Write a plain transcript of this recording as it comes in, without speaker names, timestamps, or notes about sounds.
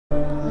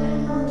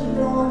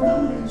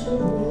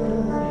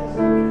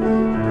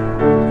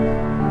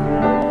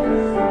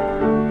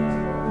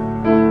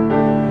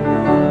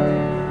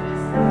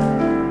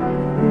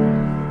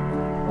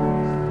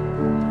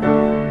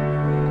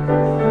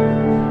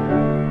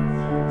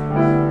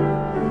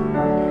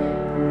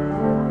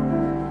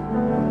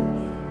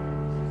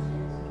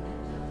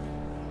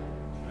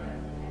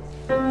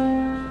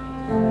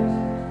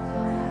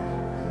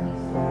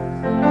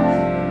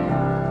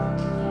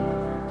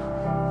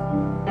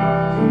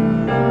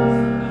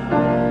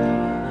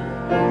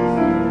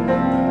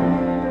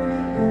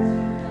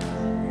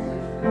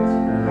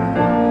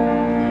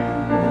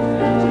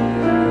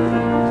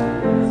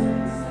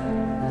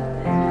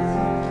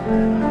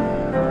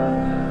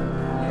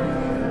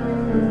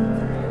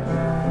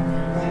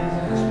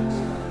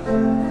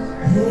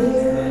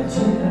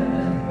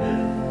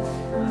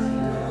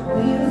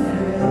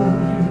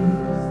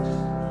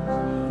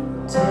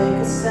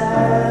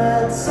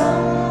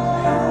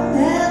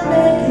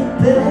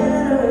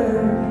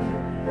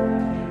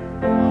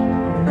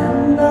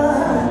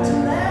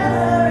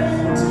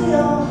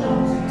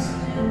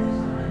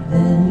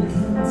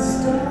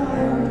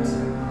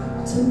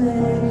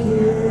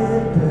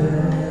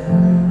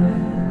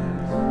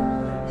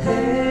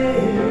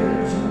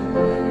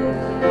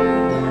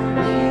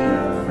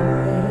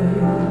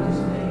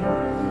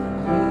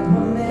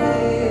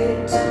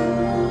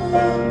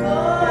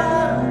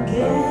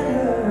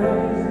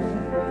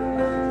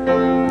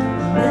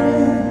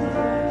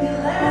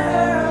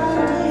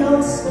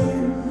your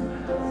skin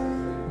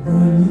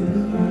when you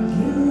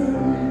begin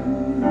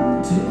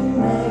to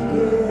make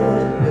it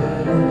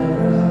better.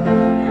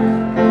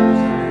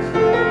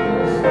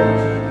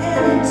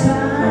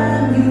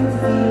 Anytime you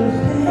feel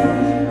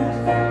pain,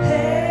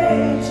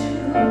 hate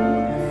you,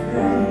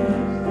 afraid,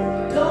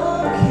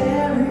 don't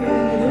carry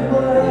the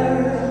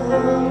world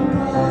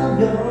upon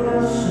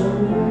your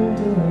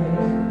shoulders.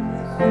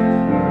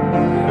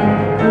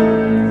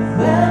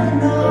 Well, you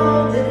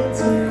know that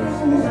it's a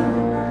fool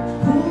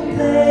who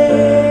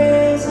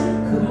plays it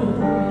cool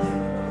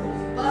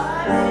by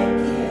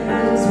making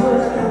his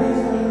world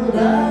a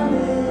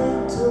little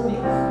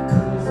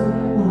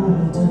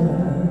colder.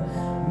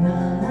 Na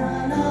na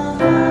na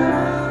na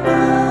na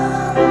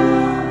na.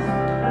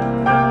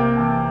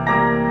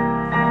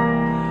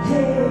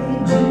 Hey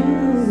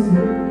Jude,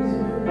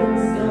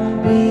 don't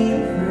be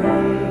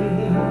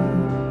afraid.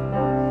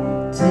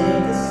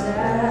 Take a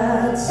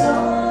sad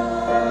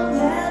song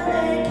and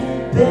make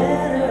it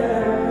better.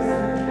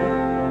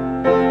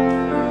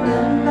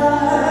 Remember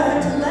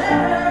to let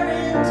her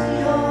into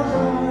your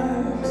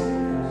heart.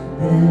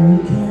 Then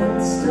you can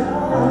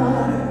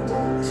start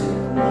to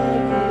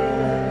make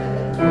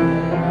it better.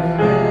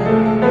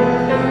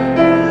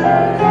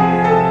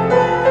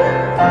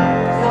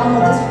 Y'all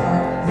know this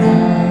part.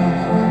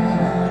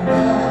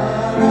 Na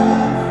na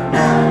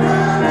na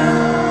na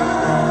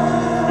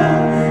na na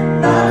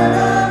na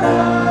na na.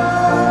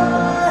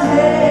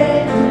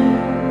 Hey Jude,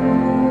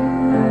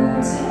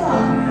 sing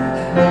along.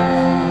 Na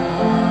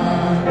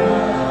na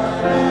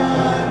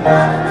na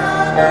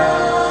na na,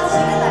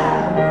 sing it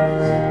loud.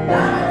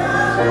 Na na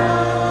na,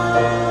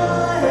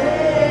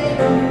 hey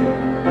Jude.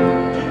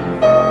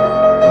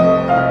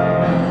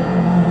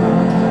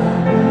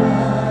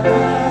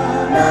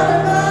 Na na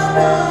na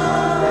na,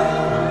 hey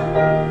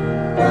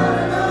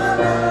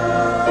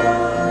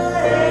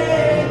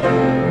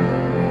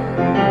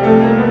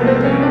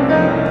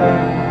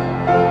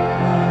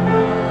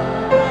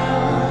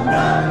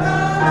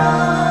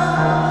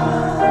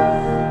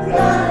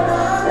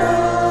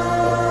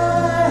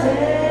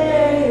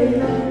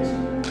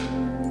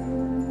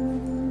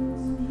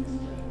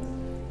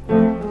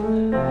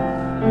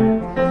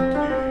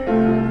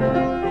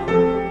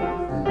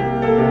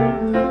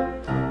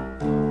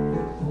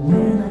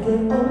When I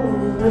get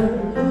older,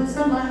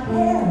 losing my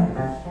hair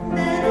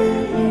many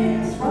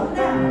years from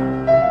now,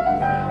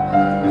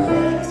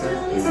 maybe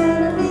still be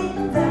sending me a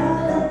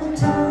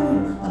valentine,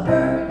 a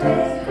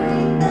birthday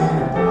cake, and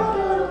a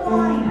bottle of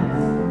wine.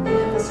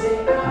 If I stay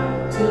out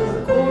till the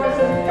quarter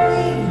to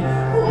 3,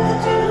 would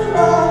you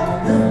lock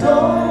the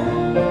door?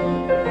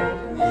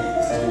 Will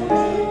you still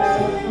need me?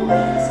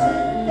 Will you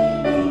still need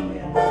me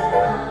when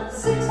I'm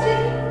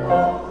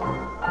 64?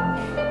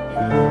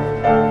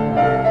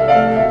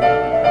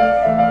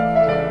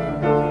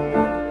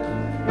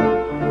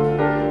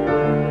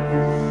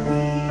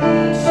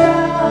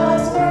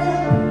 Just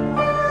grip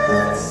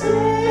and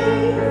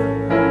save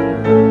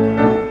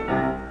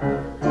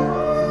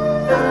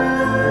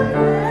our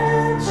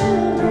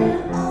grandchildren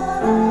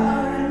on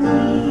our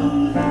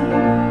knee.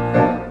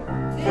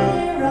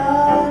 Vera,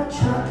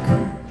 Chuck,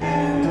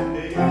 and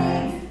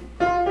Dave.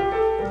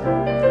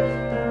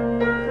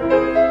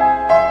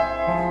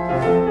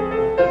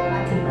 I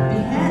could be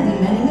handy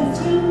mending a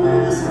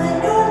fuse when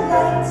your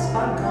lights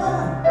are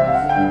gone.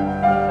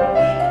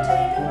 We could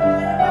take a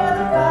ride by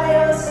the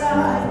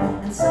fireside,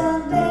 and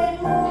Sunday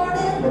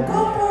morning we'll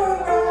go for a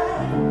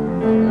ride.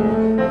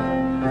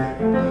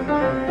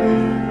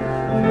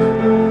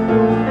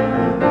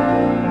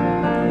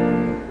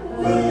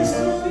 Will you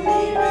still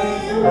need me?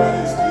 Will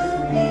you still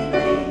need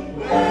me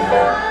when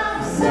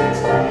I'm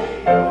 60?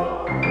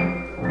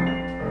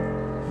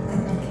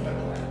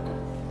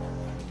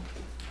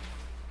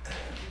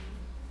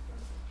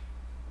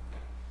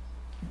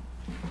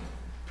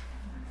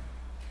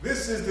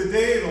 This is the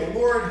day the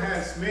Lord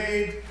has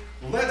made.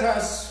 Let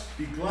us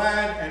be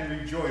glad and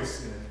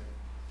rejoice in it.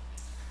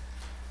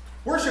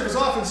 Worship is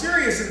often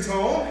serious in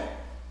tone,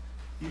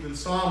 even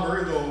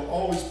somber, though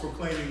always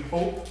proclaiming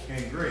hope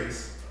and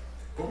grace.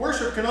 But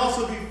worship can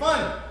also be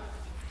fun,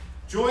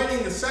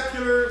 joining the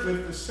secular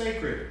with the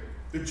sacred,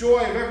 the joy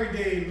of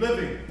everyday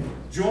living,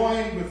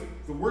 joined with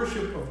the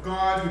worship of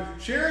God who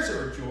shares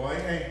our joy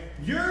and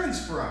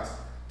yearns for us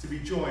to be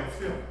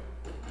joy-filled.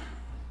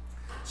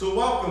 So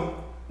welcome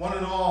one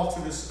and all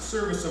to this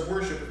service of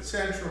worship at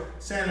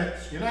Santa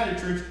United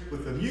Church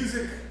with the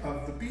music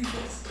of the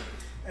Beatles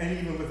and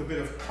even with a bit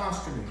of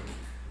costuming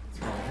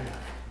thrown in.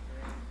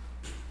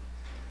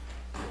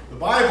 The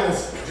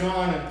Bible's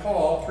John and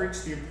Paul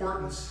preach the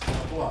importance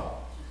of love.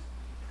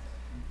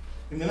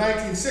 In the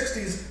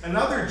 1960s,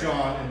 another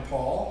John and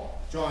Paul,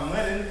 John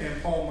Lennon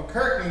and Paul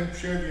McCartney,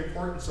 shared the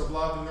importance of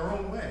love in their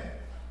own way.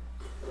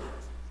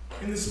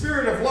 In the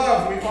spirit of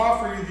love, we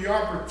offer you the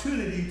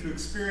opportunity to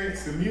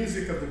experience the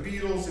music of the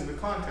Beatles in the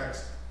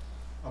context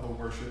of a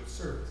worship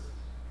service.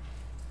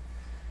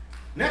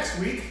 Next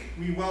week,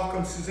 we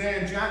welcome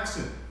Suzanne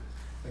Jackson,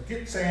 a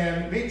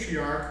Gitxsan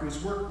matriarch who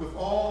has worked with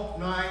all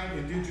 9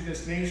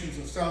 Indigenous nations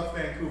of South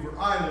Vancouver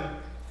Island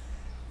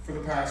for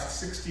the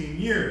past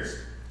 16 years,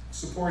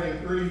 supporting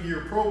early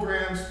year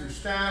programs through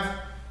staff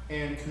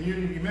and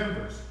community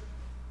members.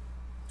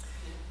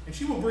 And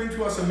she will bring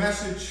to us a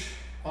message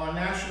on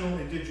National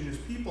Indigenous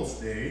Peoples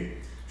Day,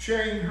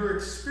 sharing her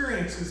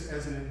experiences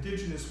as an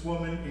Indigenous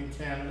woman in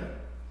Canada,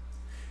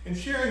 and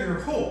sharing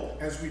her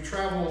hope as we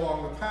travel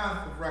along the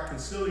path of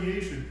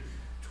reconciliation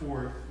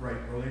toward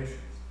right relations.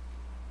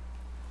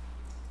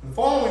 And the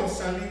following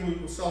Sunday, we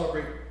will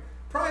celebrate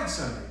Pride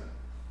Sunday.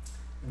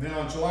 And then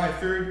on July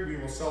 3rd, we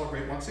will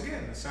celebrate once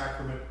again the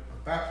sacrament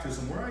of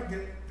baptism, where I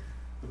get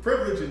the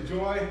privilege and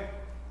joy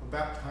of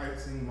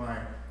baptizing my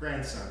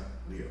grandson,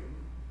 Leo.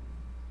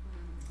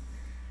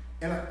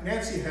 And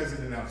Nancy has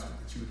an announcement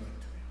that she would like to make.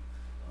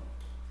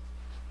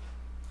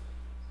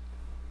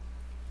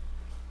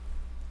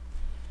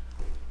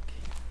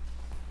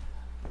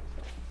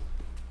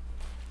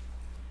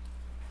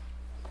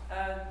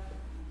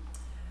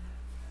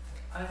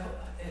 I hope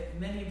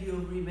many of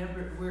you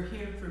remember we're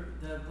here for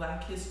the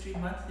Black History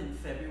Month in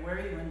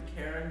February when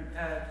Karen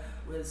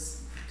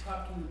was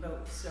talking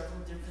about several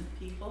different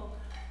people,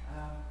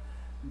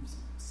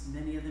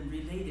 many of them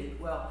related.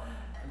 Well,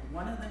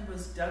 one of them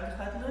was Doug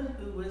Hudlin,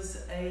 who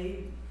was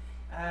a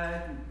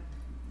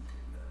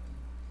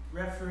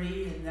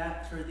referee in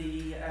that for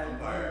the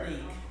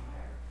league.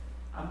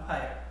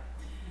 Umpire.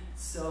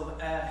 So,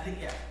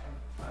 yeah.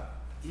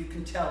 You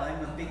can tell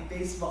I'm a big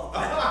baseball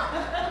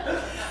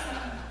fan.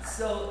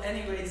 So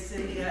anyways,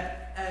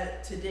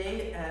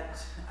 today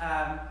at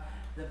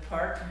the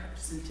park,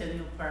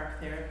 Centennial Park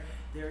there,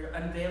 they're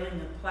unveiling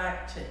a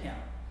plaque to him.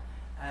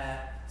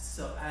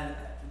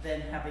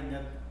 Then having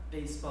a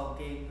baseball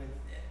game with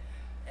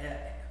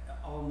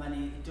all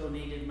money,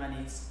 donated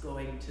monies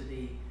going to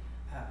the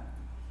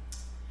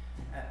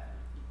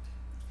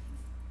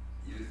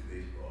youth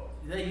baseball.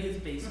 The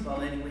youth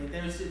baseball anyway.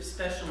 There's a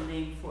special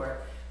name for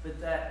it. But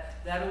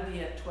that'll be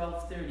at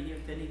 12:30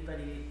 if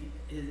anybody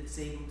is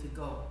able to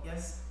go.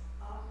 Yes?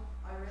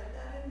 I read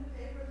that in the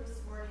paper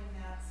this morning,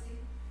 Nancy.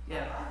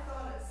 Yeah. I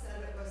thought it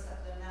said it was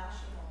at the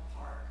National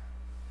Park,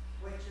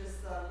 which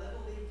is the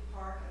Little League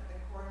Park at the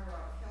corner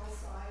of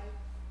Hillside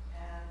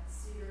and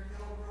Cedar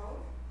Hill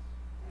Road.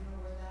 You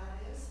know where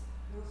that is?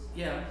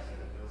 Yeah.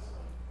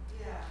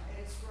 Yeah,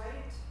 it's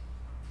right.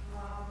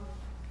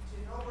 Do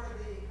you know where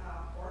the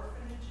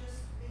orphanage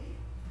used to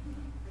be?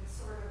 It's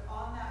sort of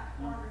on that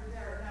corner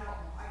there. Now,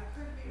 I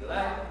could be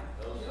wrong.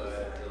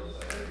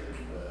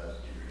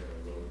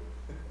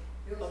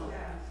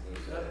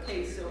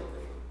 Okay, so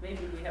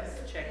maybe we have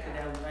to check it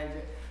out.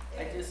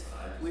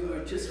 We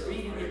were just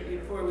reading it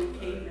before we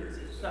came.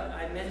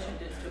 I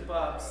mentioned it to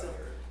Bob, so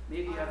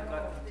maybe I've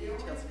got the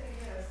details. The only thing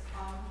is,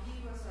 he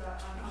was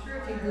I'm sure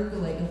if you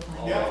Google it, you'll find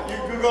it. Yeah, you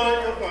Google it,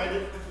 you'll find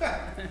it.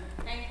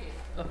 Thank you.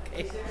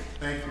 Okay.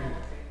 Thank you.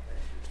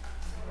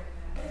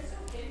 It's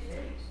okay,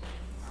 it's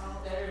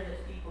better that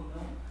people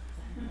know.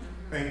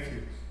 Thank you.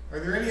 Are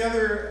there any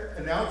other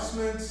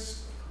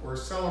announcements or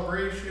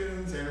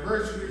celebrations,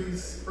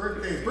 anniversaries,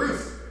 birthdays?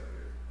 Bruce?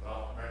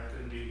 Well, Brenda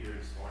couldn't be here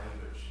this morning,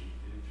 but she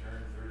did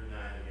turn 39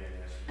 again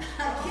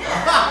yesterday.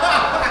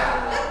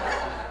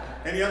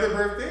 Any other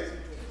birthdays?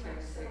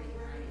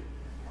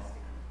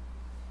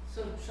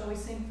 So shall we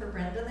sing for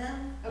Brenda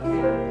then?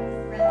 Okay.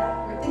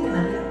 Brenda, we're thinking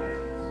of you.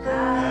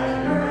 Happy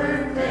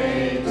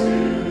birthday to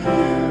you.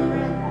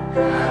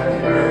 Happy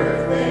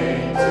birthday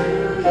to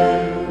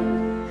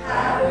you.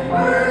 Happy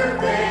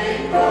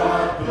birthday,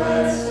 God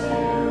bless you.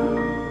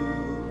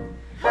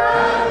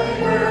 Happy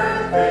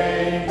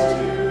birthday to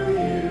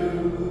you.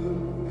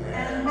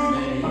 And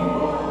many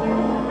more.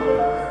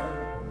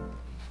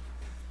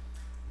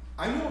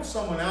 I know of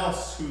someone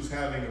else who's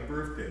having a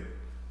birthday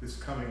this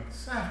coming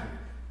Saturday.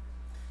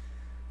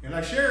 And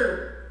I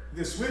share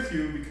this with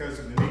you because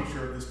of the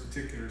nature of this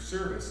particular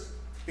service.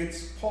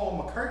 It's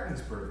Paul McCartney's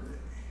birthday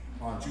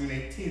on June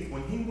 18th,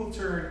 when he will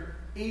turn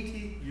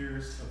 80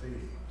 years of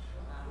age.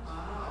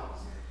 Wow.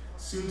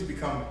 Soon to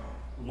become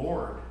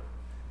Lord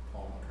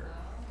Paul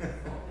McCartney.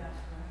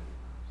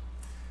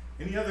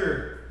 Any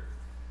other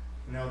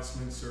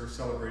announcements or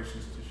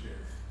celebrations to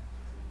share?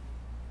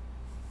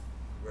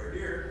 We're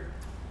here.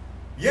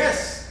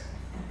 Yes!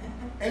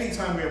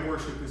 Anytime we have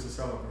worship is a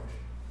celebration.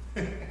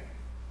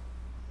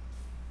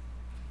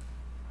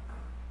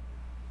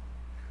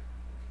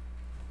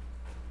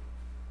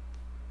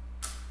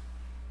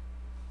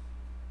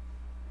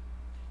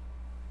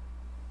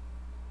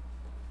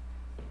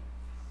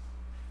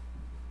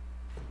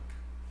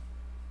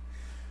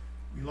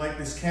 We light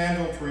this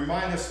candle to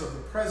remind us of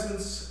the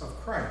presence of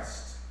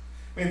Christ.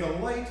 May the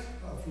light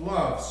of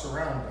love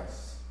surround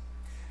us.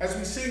 As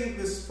we sing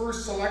this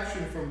first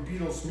selection from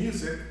Beatles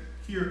music,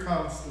 Here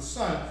Comes the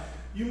Sun,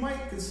 you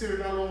might consider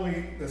not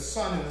only the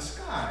sun in the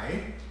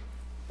sky,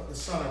 but the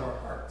sun of our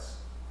hearts,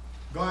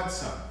 God's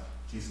Son,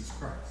 Jesus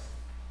Christ.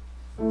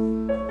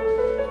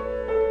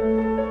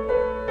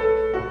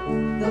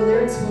 The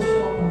lyrics will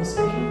show up on the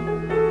screen.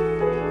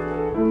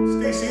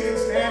 Stay seated,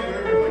 stand,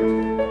 whatever you like to.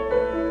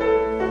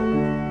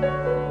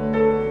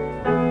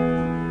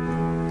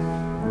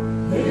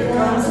 Here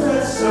comes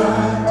the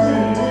sun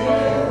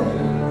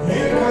today.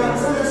 Here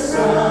comes the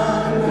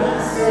sun, I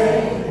say.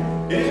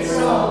 It's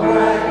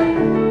alright.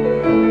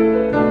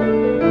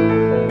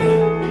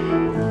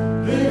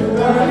 Little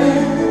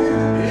darling,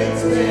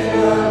 it's been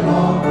a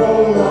long,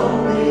 cold,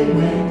 lonely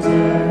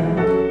winter.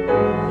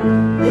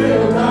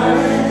 Little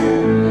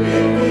darling,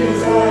 it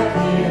feels like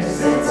years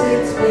since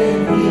it's been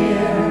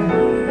here.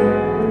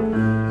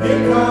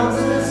 Here comes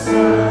the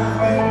sun,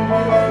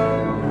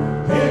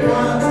 here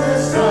comes the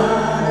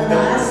sun, and I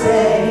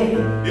say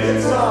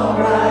it's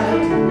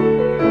alright.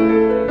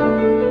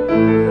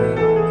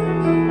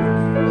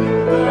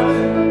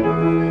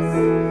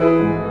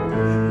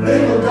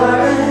 Little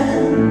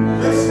darling,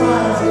 the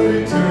smiles are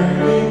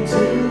returning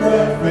to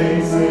their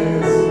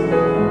faces.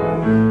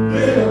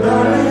 Little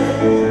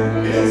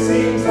darling, it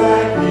seems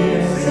like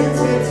years since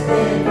it's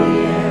been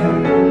here.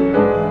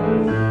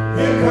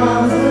 Here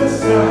comes the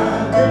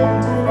sun,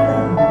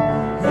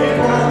 here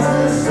comes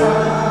the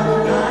sun,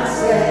 and I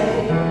say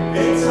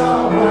it's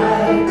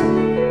alright.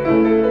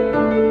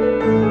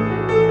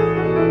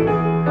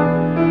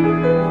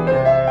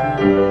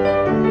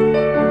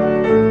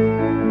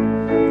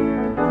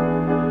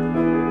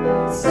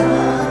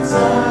 Sun,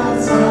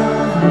 sun,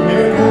 sun,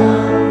 here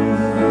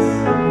comes.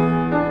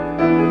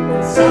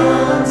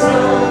 Sun,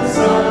 sun,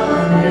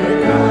 sun, here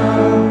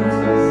comes.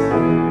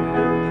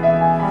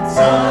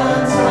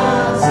 Sun,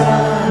 sun,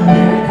 sun,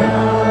 here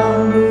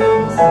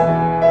comes.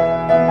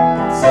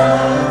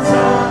 Sun,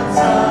 sun,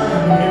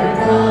 sun, here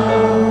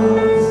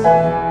comes.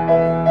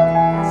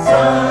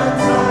 Sun,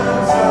 sun,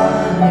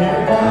 sun,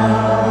 here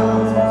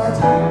comes. One more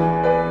time.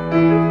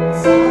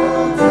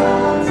 Sun,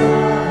 sun,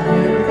 sun,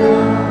 here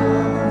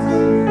comes.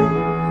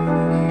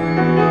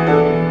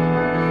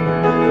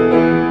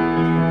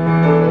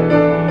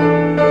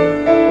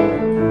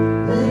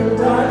 Little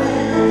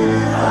darling,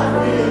 I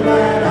feel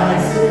that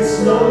ice is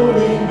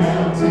slowly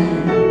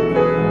melting.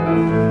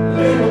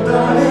 Little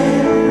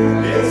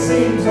darling, it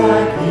seems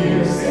like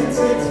years since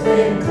it's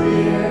been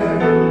clear.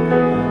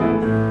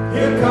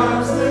 Here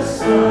comes the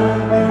sun,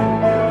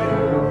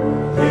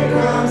 here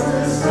comes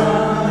the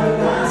sun,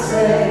 and I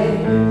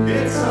say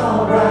it's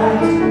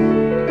alright.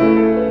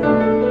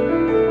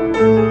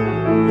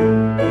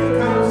 Here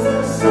comes the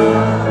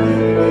sun,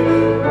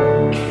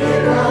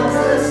 here comes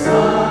the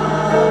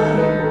sun,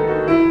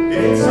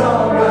 it's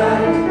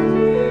alright.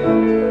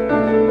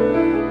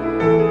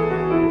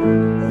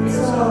 It's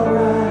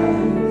alright.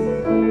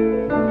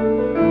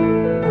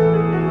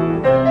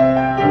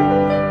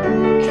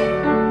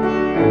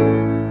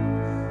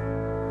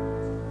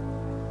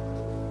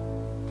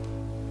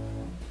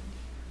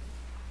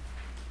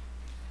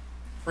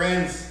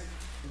 Friends,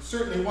 it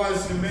certainly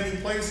was in many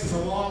places a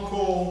long,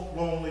 cold,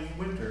 lonely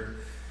winter.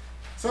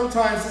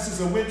 Sometimes this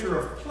is a winter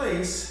of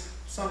place,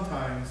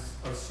 sometimes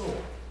of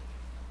soul.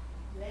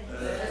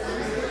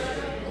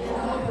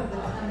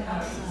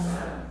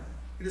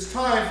 It is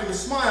time for the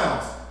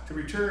smiles to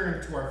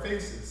return to our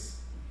faces.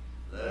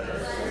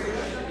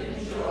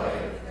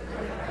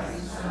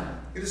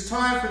 It is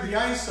time for the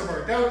ice of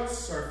our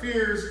doubts, our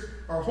fears,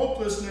 our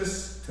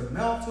hopelessness to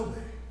melt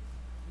away.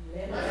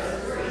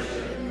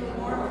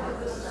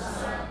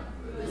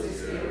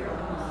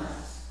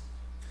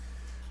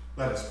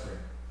 Let us pray.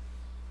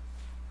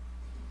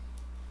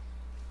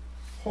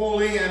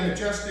 Holy and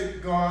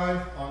majestic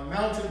God, on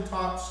mountain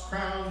tops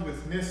crowned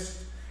with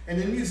mist, and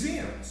in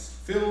museums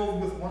filled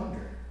with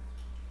wonder.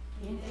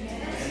 In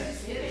tents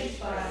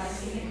stitched by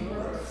singing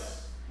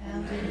brooks,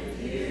 and in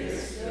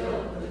theaters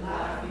filled with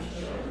laughing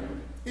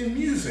children. In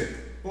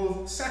music,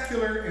 both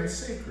secular and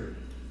sacred.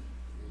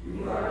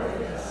 You are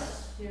with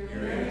us,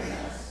 hearing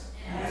us,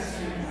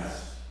 answering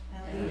us,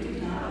 and we do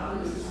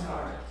not lose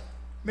heart.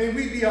 May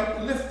we be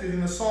uplifted in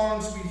the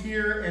songs we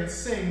hear and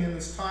sing in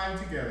this time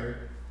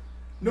together,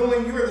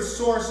 knowing you are the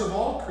source of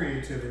all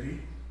creativity,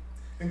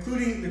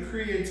 including the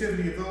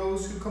creativity of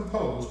those who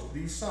composed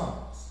these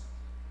songs.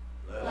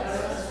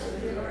 Bless us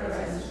with your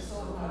presence,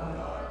 O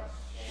God,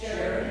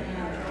 sharing in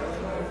our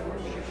joyful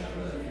worship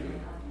of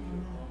you.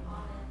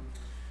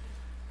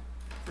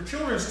 For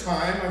Children's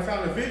Time, I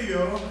found a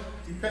video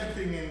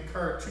depicting in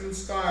cartoon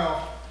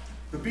style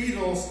the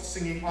Beatles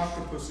singing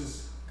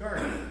Octopus's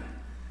Garden.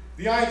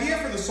 The idea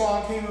for the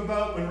song came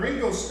about when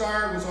Ringo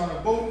Starr was on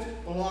a boat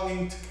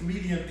belonging to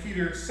comedian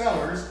Peter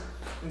Sellers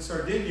in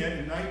Sardinia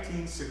in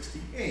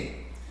 1968.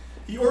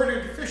 He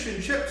ordered fish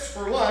and chips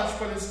for lunch,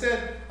 but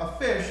instead of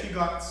fish, he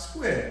got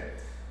squid.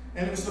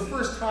 And it was the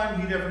first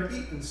time he'd ever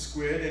eaten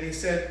squid, and he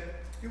said,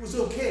 it was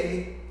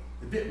okay,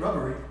 a bit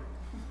rubbery. Is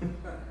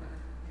it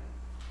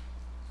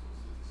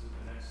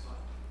the next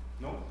slide?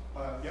 No?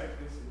 Yeah,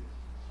 let's see.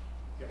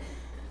 Yeah.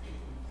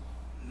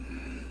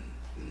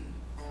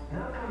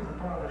 Now comes the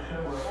part of the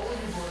show where all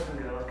you boys and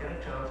girls get a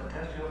chance to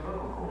test your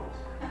vocal cords.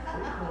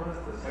 We call this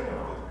the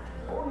sing-along.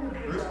 All you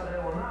kids out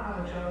there will now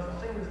have a chance to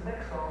sing this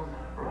next song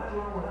right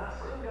along with us.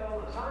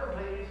 Ringo, sign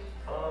please.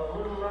 A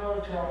little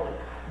lower, Charlie.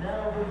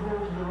 Now a bit more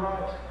to the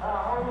right.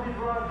 Hold it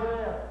right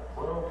there.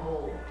 Well,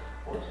 Paul,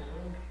 what do you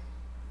think?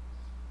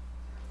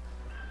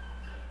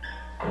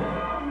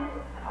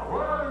 A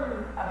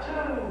one, a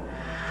two.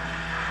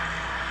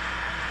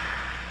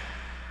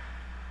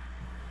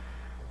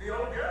 The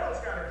old girl's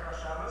got a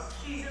crush on us.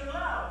 She she's in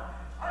loud.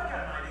 I've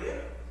got an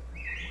idea.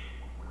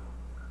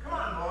 Come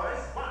on, boys.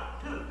 1,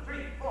 2,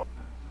 3, 4.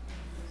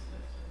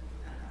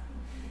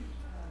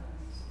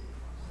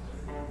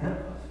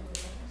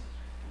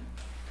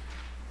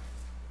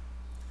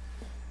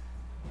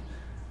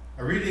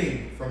 A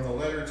reading from the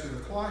letter to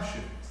the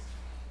Colossians.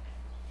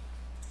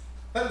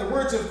 Let the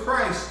words of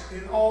Christ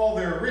in all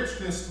their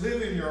richness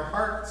live in your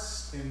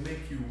hearts and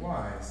make you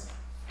wise.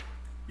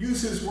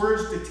 Use his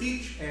words to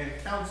teach and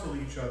counsel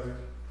each other.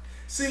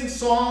 Sing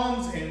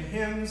psalms and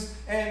hymns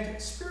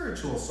and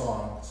spiritual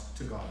songs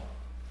to God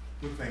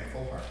with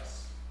thankful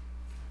hearts.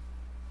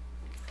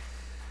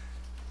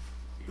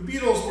 The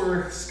Beatles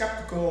were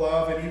skeptical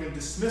of and even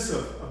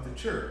dismissive of the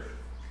church.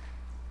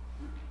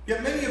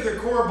 Yet many of their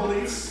core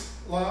beliefs,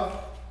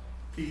 love,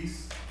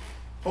 peace,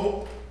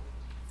 hope,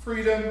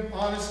 freedom,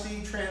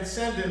 honesty,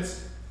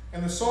 transcendence,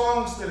 and the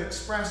songs that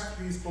expressed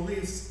these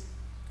beliefs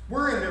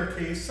were, in their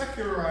case,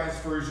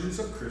 secularized versions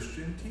of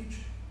Christian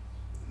teaching.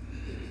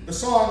 The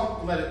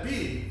song, Let It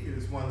Be,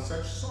 is one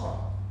such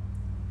song.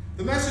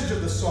 The message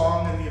of the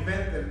song and the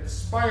event that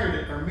inspired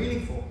it are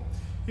meaningful.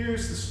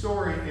 Here's the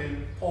story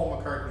in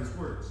Paul McCartney's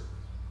words.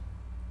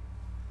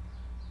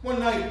 One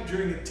night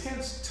during a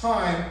tense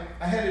time,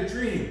 I had a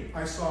dream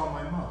I saw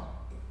my mom,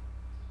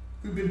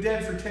 who'd been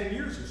dead for 10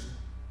 years or so.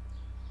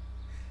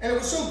 And it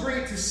was so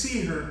great to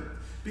see her,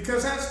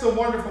 because that's the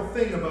wonderful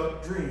thing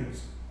about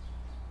dreams.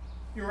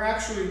 You're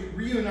actually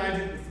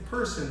reunited with the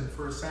person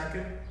for a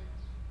second.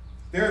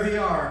 There they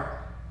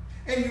are,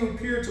 and you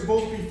appear to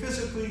both be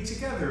physically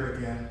together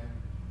again.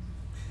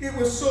 It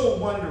was so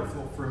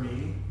wonderful for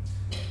me,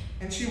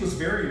 and she was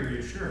very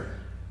reassuring.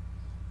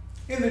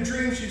 In the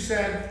dream, she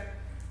said,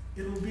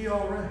 "It'll be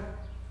all right."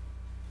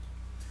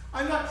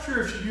 I'm not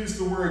sure if she used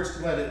the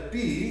words, "let it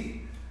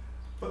be,"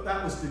 but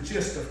that was the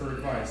gist of her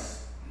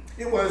advice.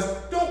 It was,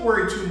 don't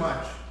worry too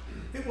much.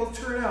 It will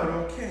turn out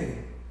okay.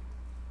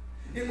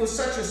 It was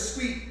such a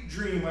sweet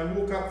dream. I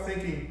woke up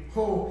thinking,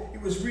 oh,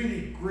 it was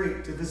really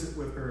great to visit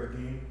with her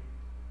again.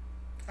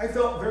 I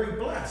felt very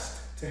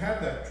blessed to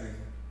have that dream.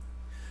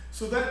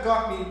 So that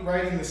got me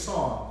writing the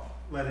song,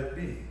 Let It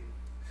Be.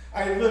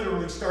 I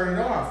literally started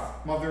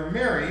off, Mother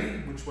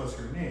Mary, which was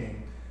her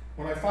name,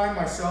 when I find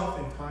myself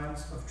in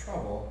times of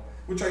trouble,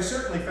 which I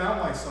certainly found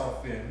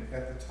myself in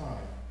at the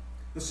time.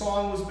 The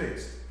song was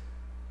based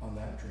on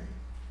that dream.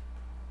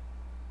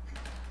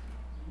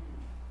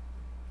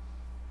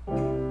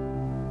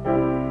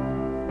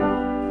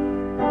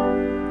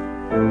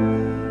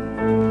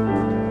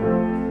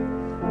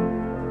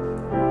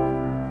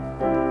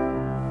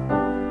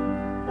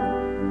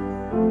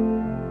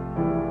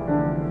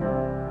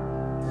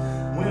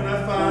 When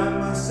I find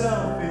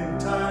myself in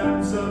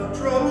times of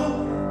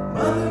trouble,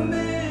 Mother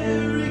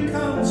Mary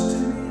comes to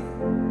me,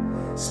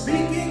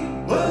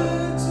 speaking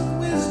words of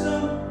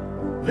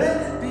wisdom, let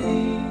it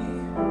be.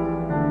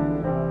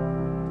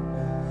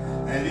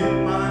 And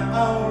in my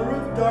hour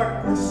of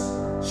darkness,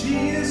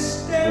 she is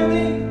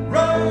standing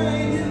right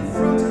in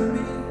front of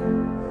me,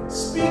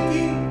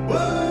 speaking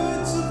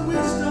words of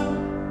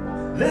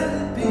wisdom, let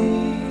it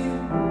be.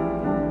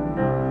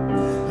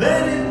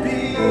 Let it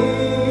be,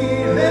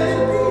 let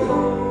it be,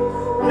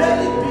 let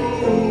it be,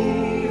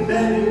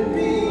 let it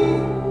be.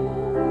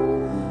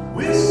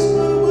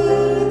 Whisper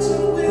words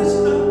of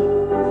wisdom,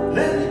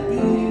 let it be.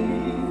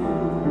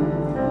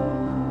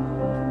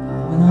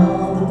 When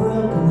all the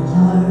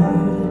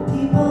broken-hearted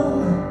people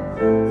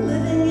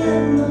living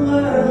in the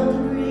world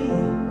agree,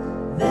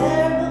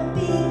 there will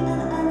be an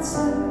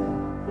answer,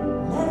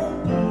 let it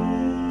be.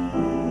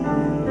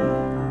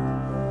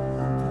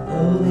 For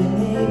though they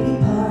may be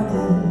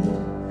parted,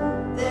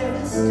 there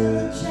is still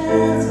a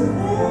chance that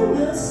they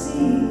will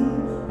see.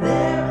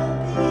 There will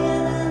be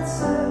an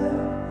answer,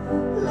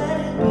 let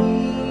it be.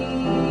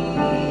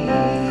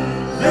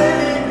 Let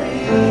it be,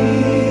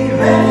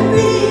 let it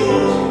be,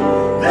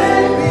 let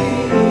it be,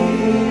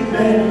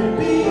 let it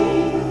be.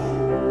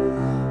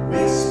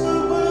 Whisper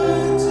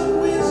words of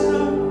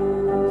wisdom,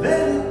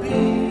 let it be.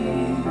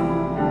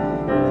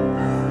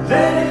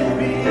 Let it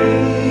be,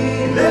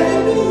 let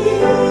it be,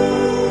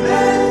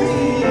 let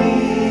it be.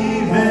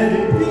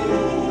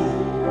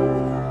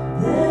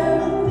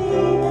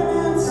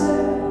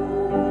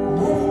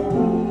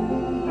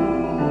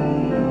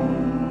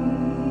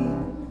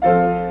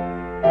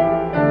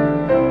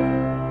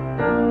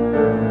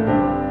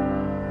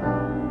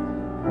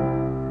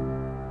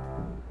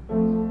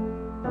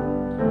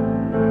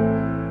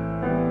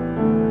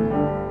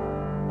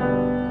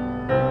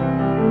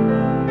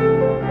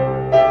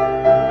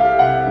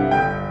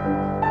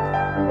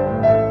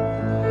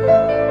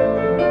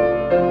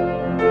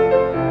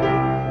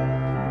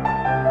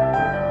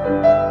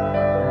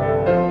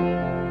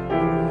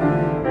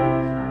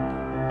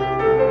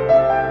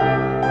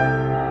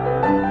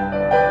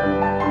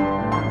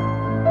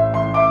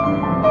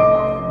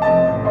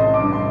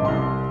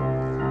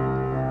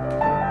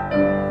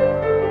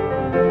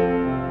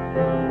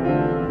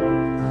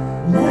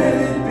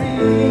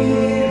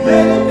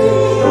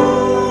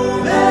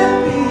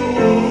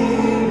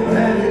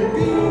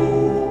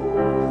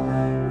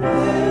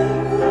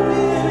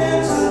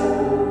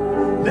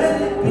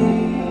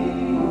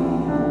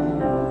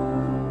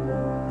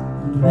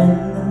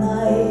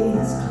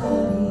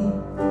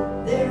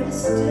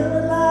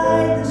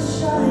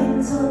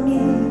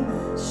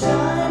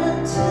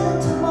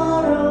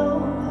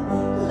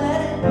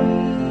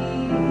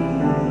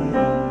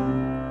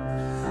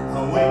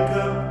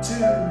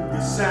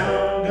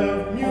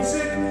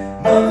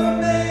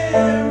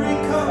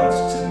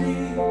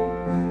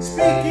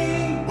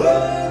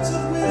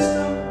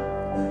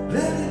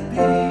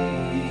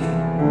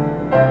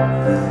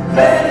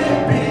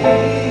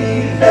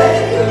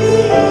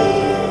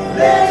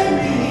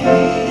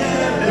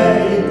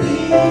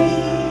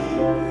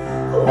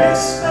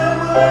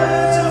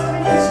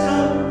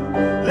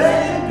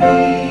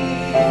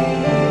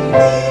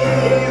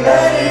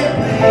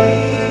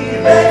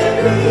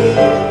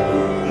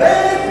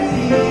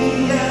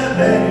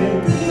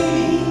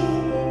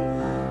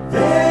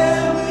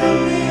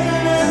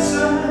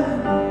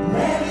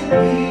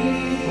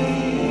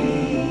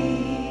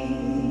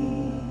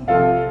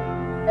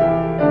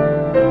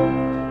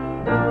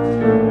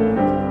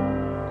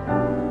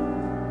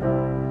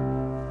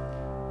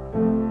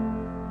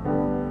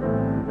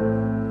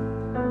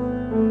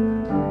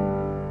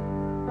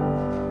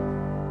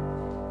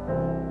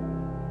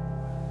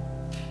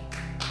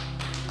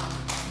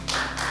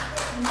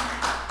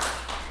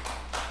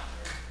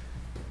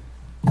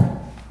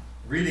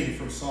 Reading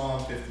from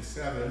Psalm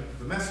 57,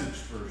 the Message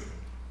version.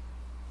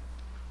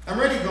 I'm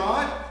ready,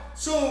 God,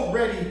 so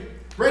ready,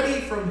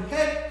 ready from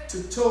head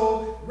to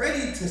toe,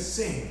 ready to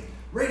sing,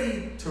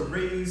 ready to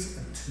raise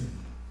a tune.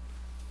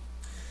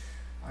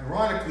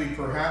 Ironically,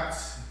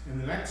 perhaps, in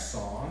the next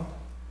song,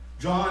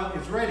 John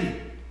is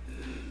ready,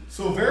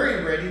 so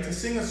very ready to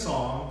sing a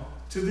song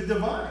to the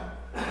divine.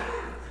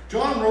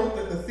 John wrote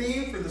that the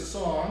theme for the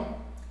song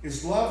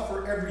is love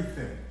for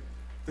everything,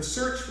 the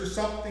search for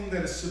something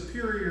that is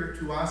superior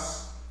to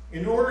us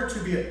in order to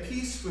be at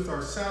peace with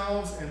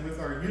ourselves and with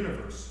our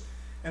universe.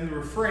 And the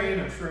refrain,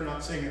 I'm sure I'm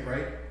not saying it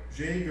right,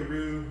 Jai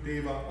Guru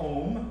Deva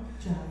Om.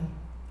 Jai.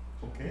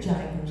 Okay.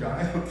 Jai.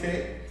 Jai,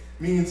 okay.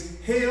 Means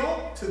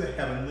hail to the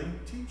heavenly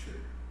teacher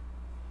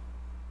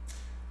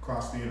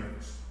across the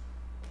universe.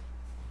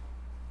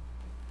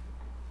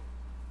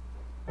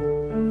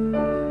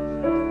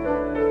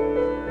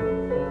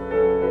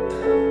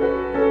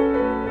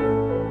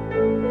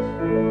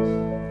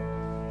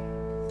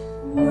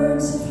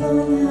 Words are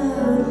flowing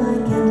out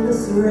like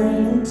endless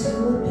rain into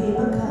a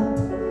paper cup.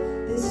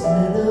 They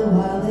slither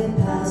while they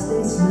pass,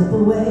 they slip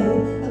away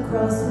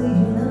across the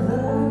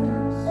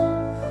universe.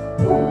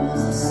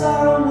 Pools of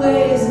sorrow,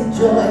 waves of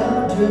joy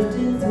are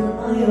drifting through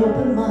my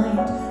open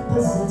mind,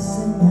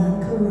 possessing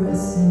and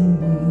caressing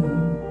me.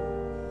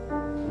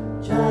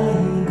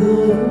 Jai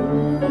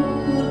Guru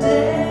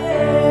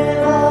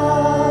Deva.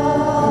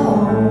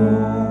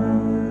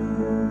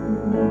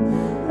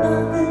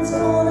 Nothing's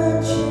gonna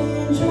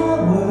change my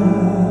world.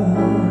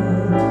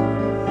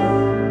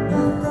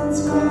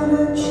 Nothing's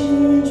gonna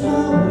change my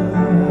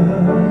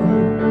world.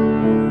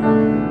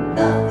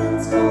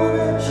 Nothing's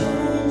gonna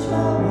change my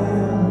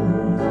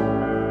world.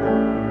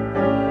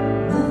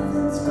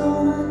 Nothing's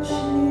gonna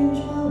change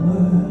my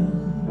world.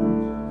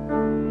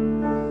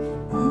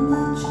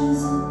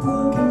 Images of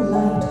broken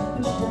light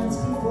which dance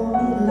before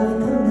me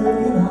like a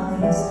million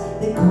eyes.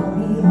 They call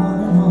me on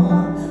and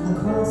on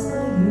across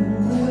the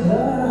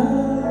universe.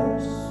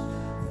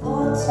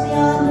 Thoughts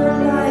meander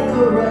like a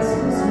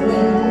restless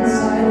wind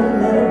inside a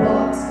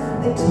letterbox.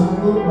 They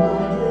tumble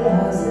wildly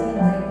as they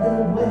make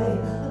their way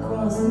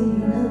across the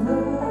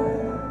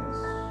universe.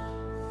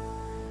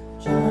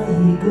 Jai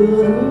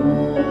Guru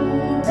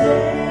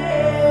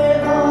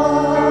Deva.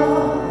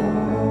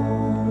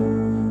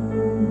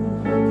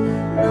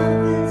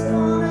 Nothing's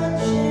gonna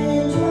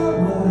change my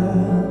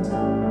world.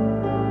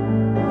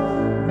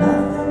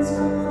 Nothing's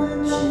gonna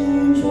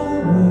change my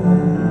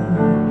world.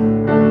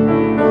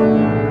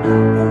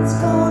 Nothing's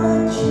gonna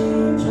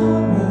change my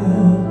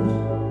world.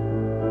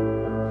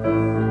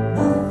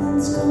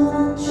 Nothing's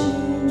gonna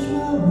change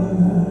my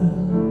world.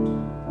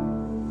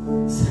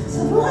 Sounds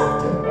of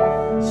laughter,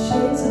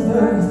 shades of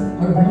earth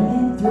are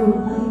ringing through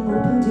my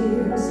opened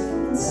ears,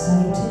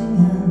 inciting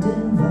and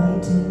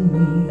inviting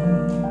me.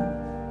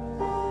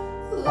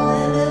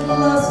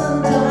 Limitless,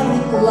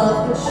 undying love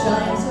which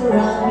shines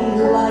around me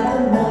like a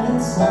million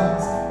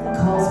suns and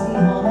calls me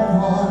on and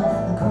on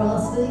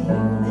across the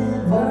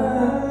universe.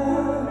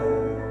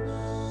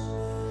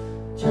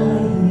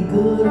 Jai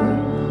Guru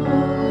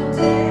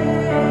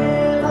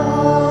Deva.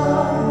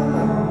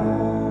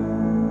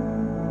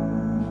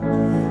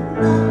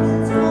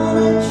 Nothing's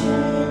gonna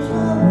change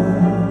my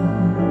world.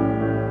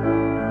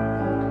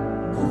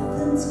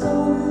 Nothing's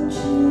gonna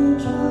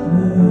change my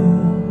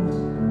world.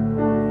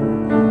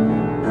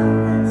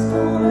 Nothing's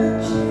gonna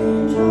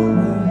change my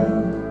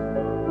world.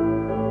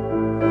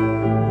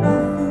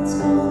 Nothing's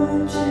gonna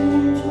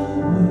change my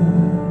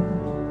world.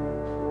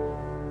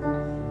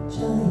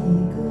 Jai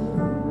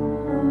Guru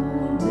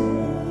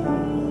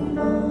Deva.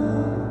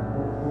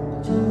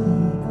 Jai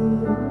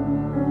Guru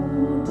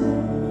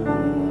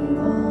Deva.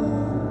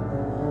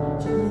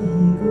 Jai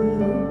Guru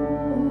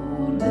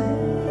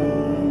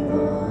Deva.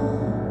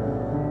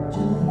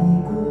 Jai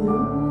Guru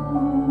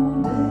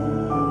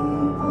Deva.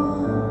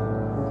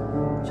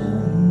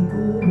 Jai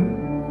Guru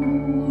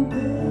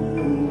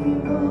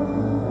Deva.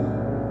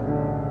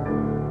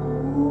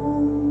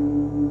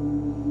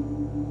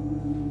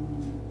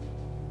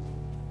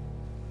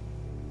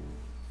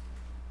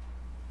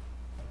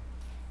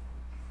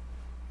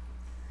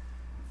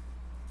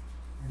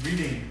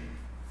 Reading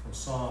from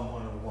Psalm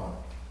 101.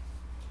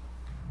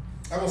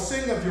 I will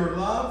sing of your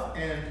love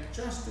and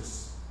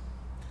justice.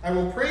 I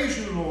will praise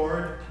you,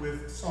 Lord,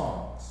 with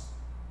songs.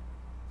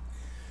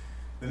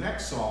 The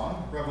next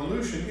song,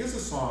 Revolution, is a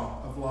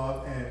song of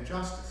love and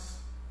justice,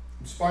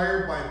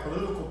 inspired by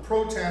political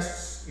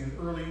protests in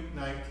early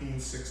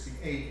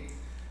 1968.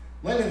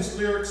 Lenin's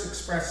lyrics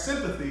express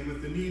sympathy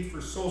with the need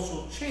for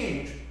social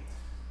change,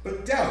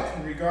 but doubt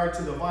in regard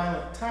to the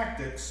violent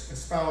tactics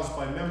espoused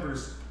by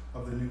members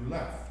of the New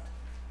Left.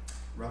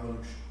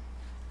 Revolution.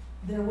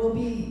 There will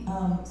be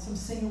some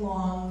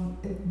sing-along,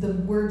 the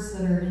words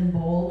that are in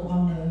bold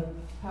on the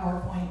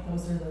PowerPoint,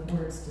 those are the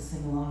words to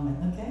sing along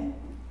with, okay?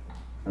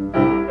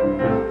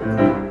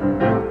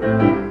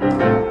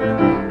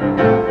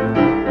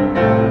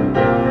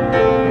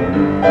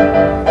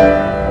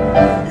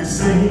 You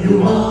say you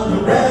want a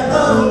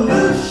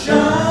revolution.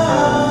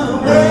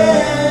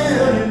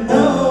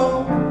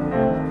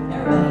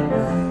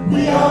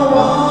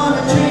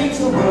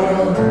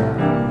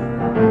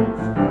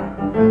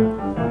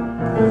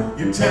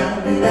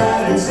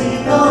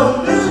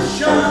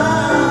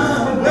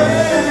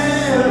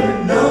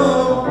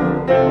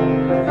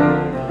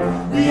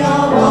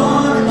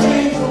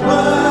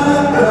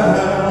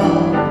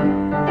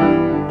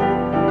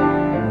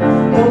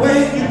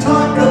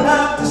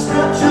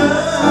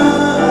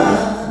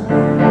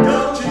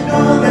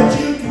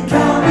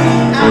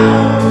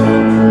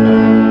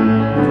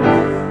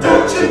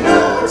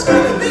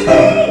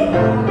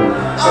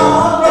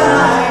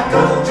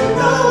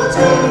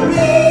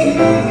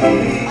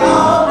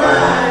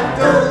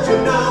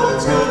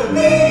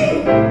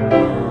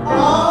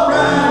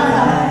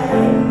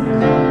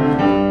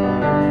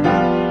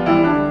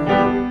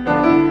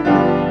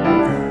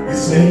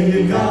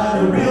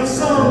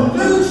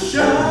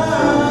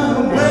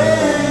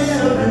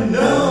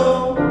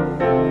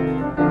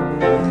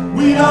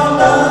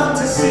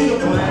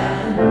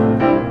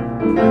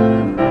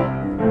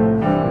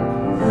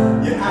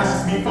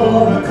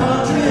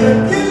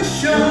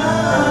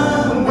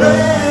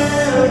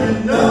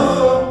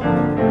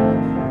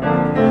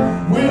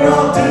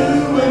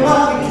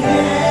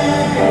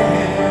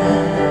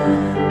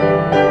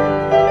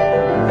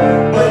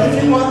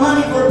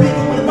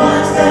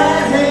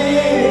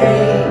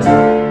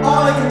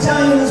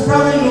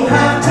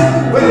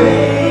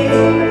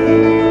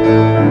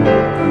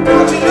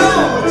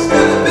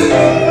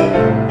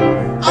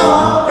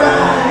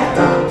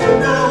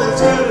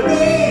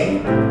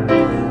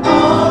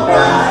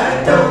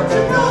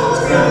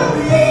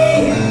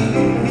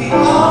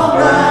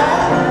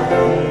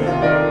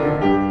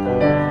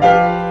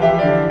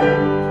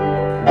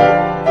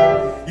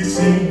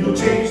 say you'll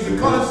change the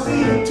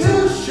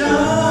Constitution.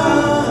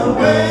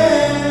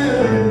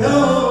 Well,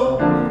 no,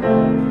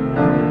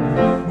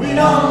 we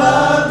don't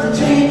love to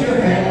change your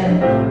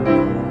hand.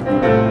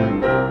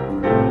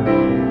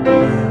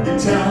 You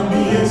tell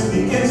me it's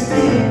the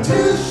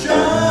institution.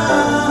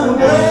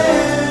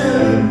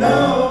 Well, no,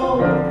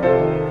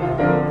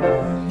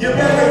 you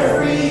better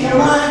free your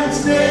mind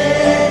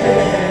instead.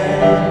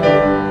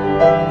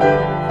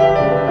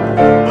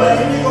 But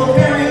if you go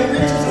carrying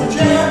pictures of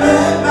jam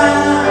and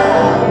bow,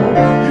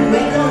 you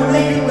ain't gonna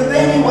make it with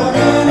anyone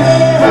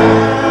anyhow.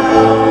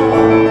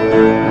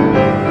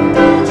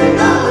 Don't you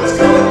know it's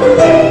gonna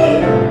be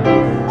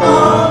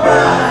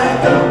alright?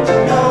 Don't you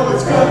know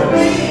it's gonna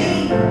be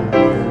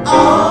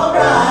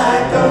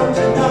alright? Don't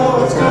you know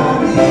it's gonna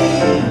be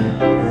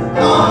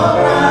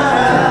alright?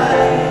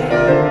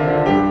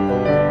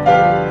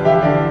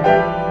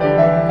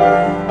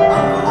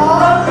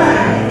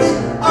 Alright,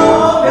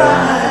 alright,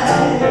 alright,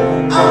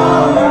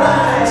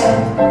 alright,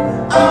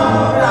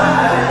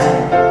 alright,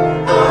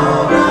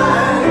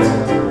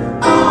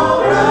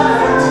 alright,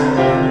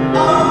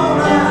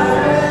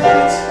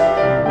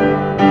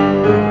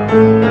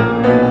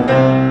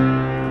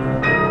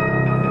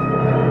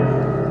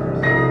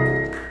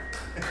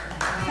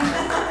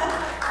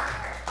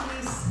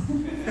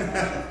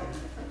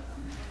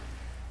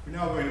 We're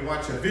now going to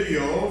watch a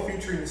video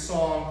featuring the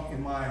song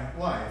In My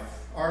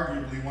Life,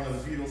 arguably one of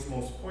the Beatles'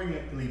 most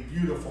poignantly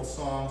beautiful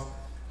songs.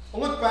 A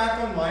look back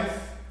on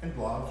life and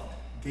love,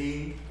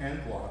 gained and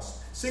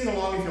lost. Sing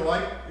along if you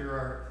like. Here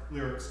are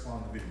lyrics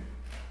on the video.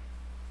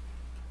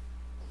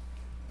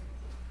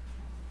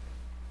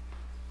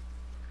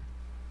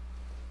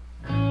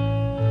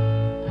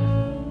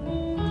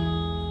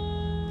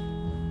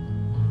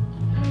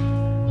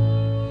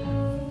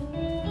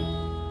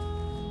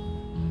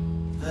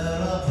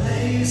 There are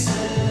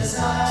places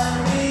I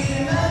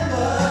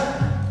remember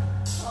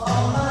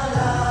all my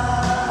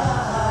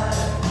life,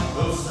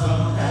 though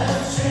some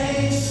have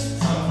changed,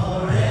 some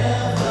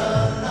forever,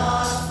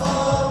 not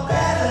for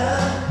better.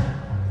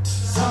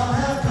 Some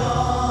have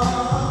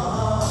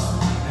gone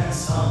and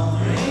some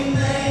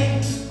remain.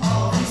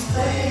 All these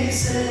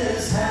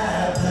places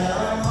have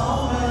their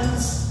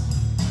moments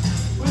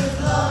with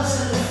loves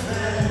and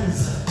friends.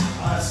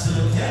 I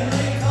still can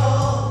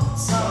recall.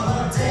 Some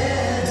are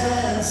dead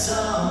and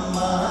some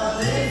are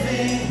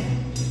living.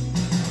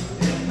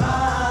 In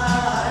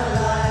my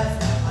life,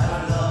 I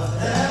love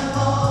them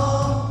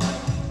all.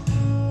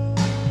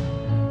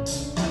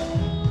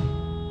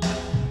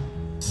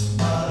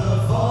 But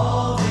of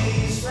all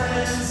these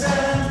friends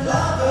and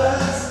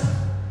lovers,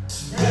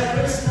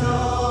 there is no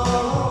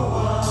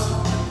one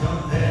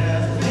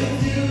compared with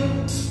you.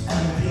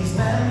 And these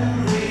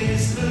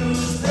memories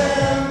lose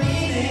their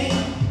meaning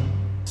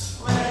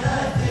when I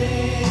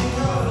think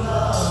of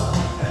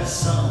love as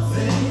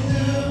something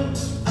new.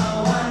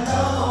 Oh, I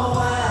know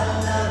I'll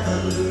never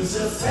lose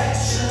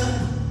affection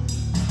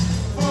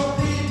for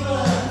people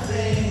and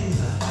things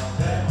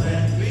that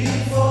went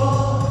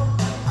before.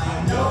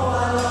 I know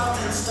I'll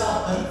often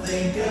stop and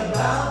think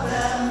about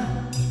them.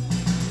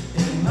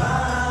 In my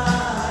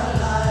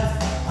life,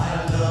 I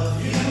love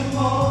you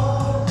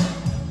more.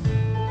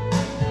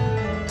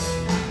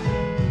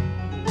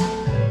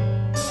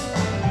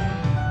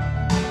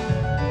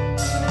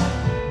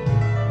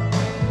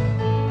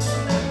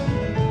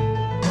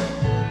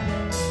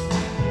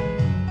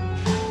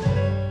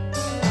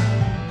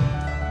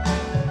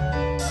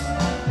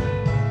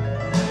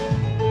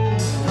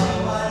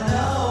 Oh, I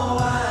know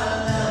I'll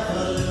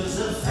never lose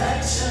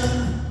affection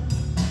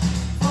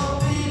for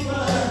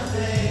people and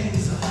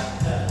things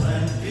that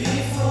went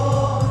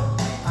before.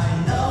 I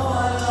know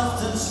I'll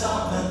often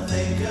stop and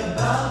think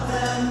about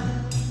them.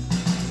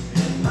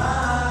 In my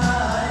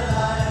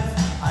life,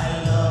 I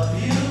love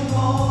you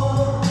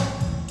more.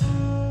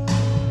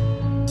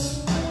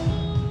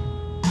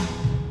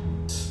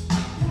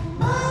 In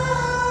my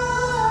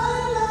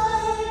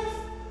life,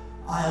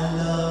 I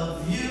love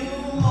you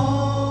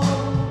more.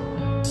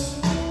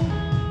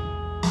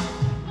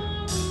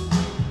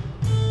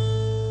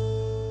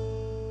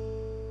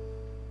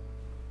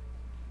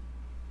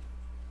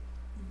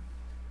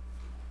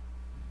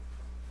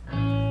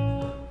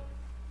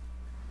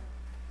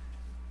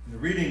 The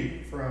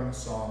reading from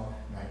Psalm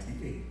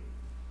 98.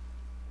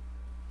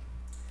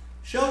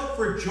 Shout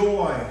for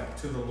joy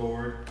to the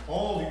Lord,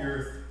 all the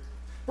earth.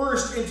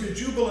 Burst into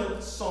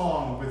jubilant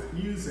song with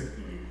music.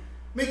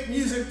 Make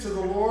music to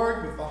the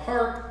Lord with the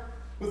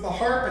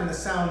harp and the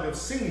sound of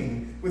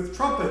singing, with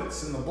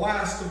trumpets and the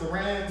blast of the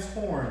ram's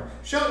horn.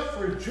 Shout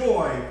for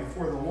joy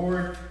before the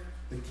Lord,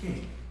 the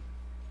King.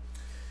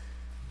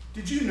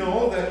 Did you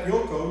know that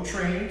Yoko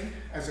trained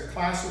as a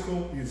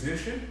classical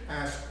musician?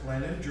 Asked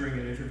Lennon during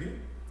an interview.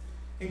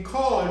 In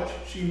college,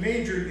 she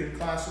majored in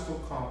classical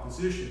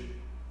composition.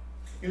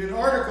 In an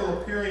article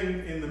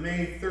appearing in the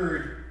May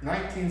 3rd,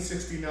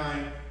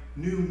 1969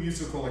 New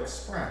Musical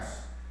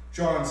Express,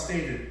 John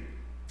stated,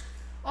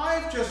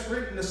 "I've just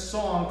written a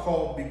song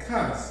called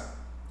Because.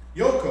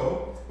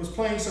 Yoko was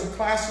playing some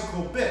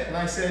classical bit and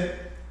I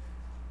said,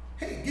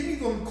 hey, give me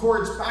them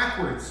chords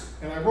backwards.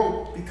 And I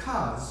wrote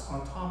because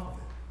on top of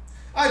it.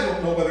 I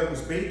don't know whether it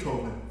was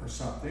Beethoven or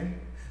something.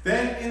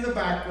 Then in the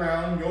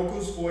background,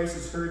 Yoko's voice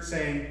is heard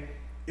saying,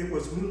 it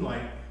was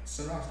Moonlight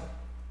Sonata.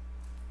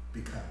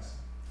 Because.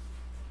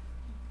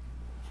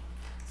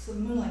 So the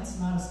Moonlight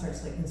Sonata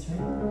starts like this, right?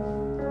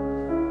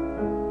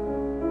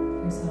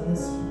 Here's how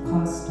this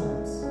cause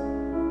starts.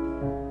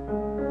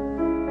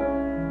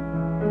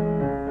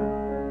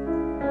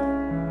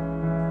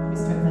 Let me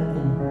start that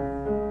again.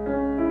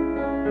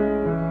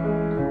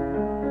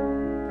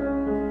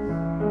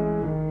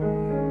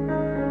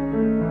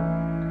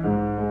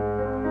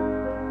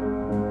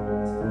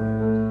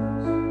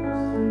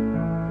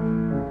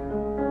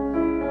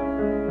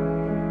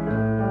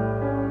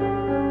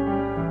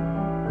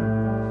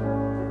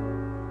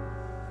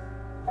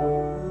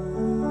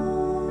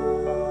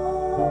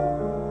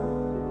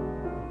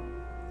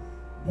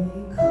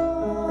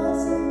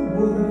 Because the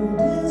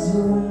world is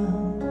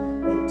round,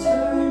 it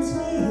turns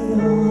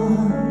me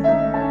on.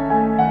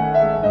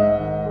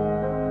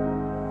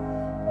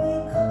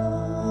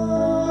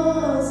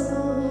 Because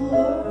the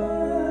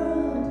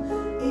world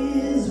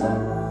is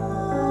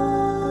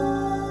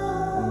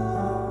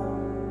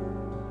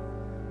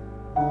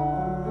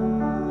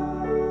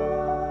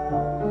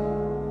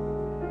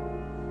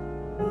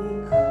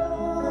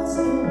because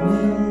the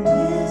wind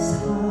is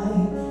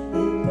high,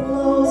 it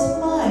blows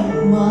my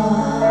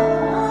mind.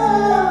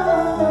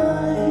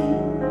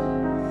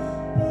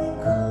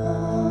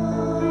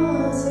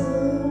 Because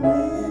the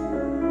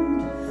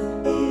wind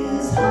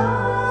is high.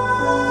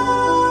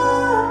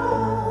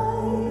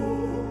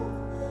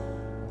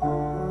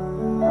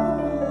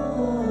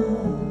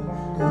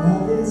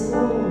 Love is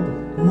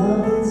old,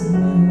 love is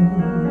new.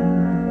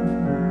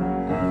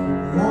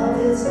 Love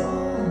is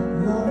all,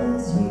 love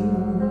is you.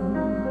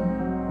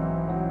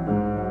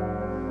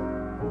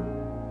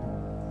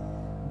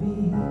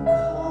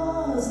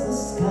 Because the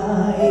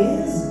sky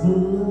is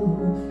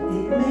blue,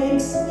 it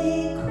makes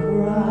me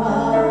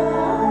cry.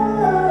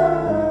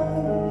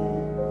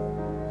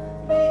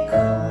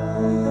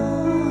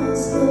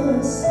 Because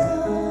the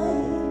sky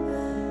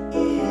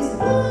is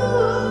blue.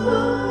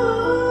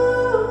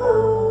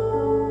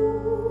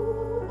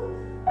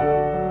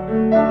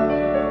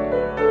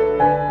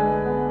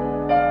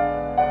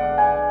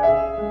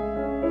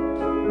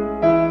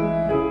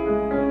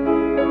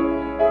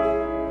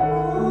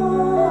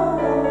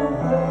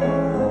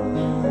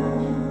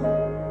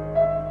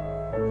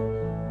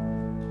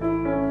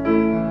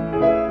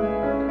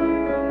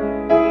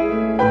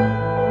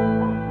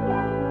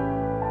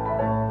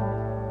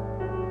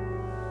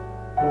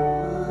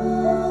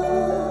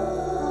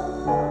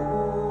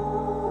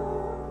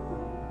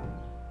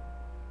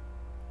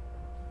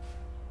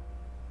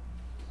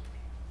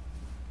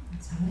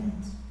 That's how it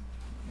ends.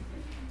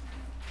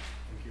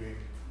 Thank you, Amy.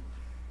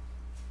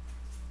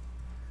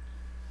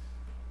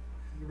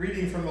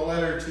 Reading from the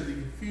letter to the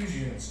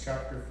Ephesians,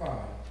 chapter 5.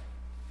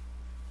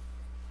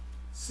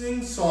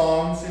 Sing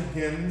psalms and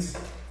hymns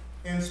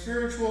and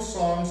spiritual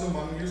songs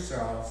among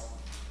yourselves,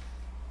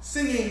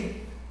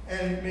 singing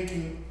and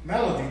making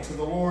melody to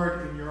the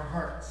Lord in your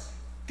hearts,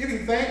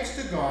 giving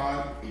thanks to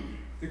God,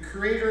 the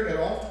Creator at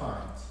all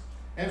times,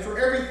 and for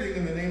everything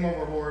in the name of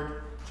our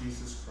Lord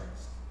Jesus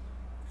Christ.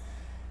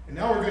 And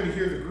now we're going to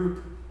hear the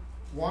group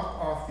Walk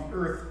Off the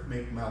Earth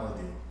make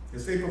melody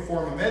as they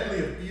perform a medley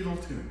of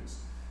Beatle tunes.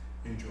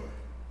 Enjoy.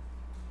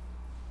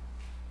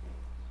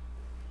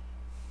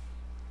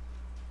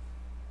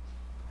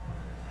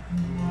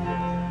 Thank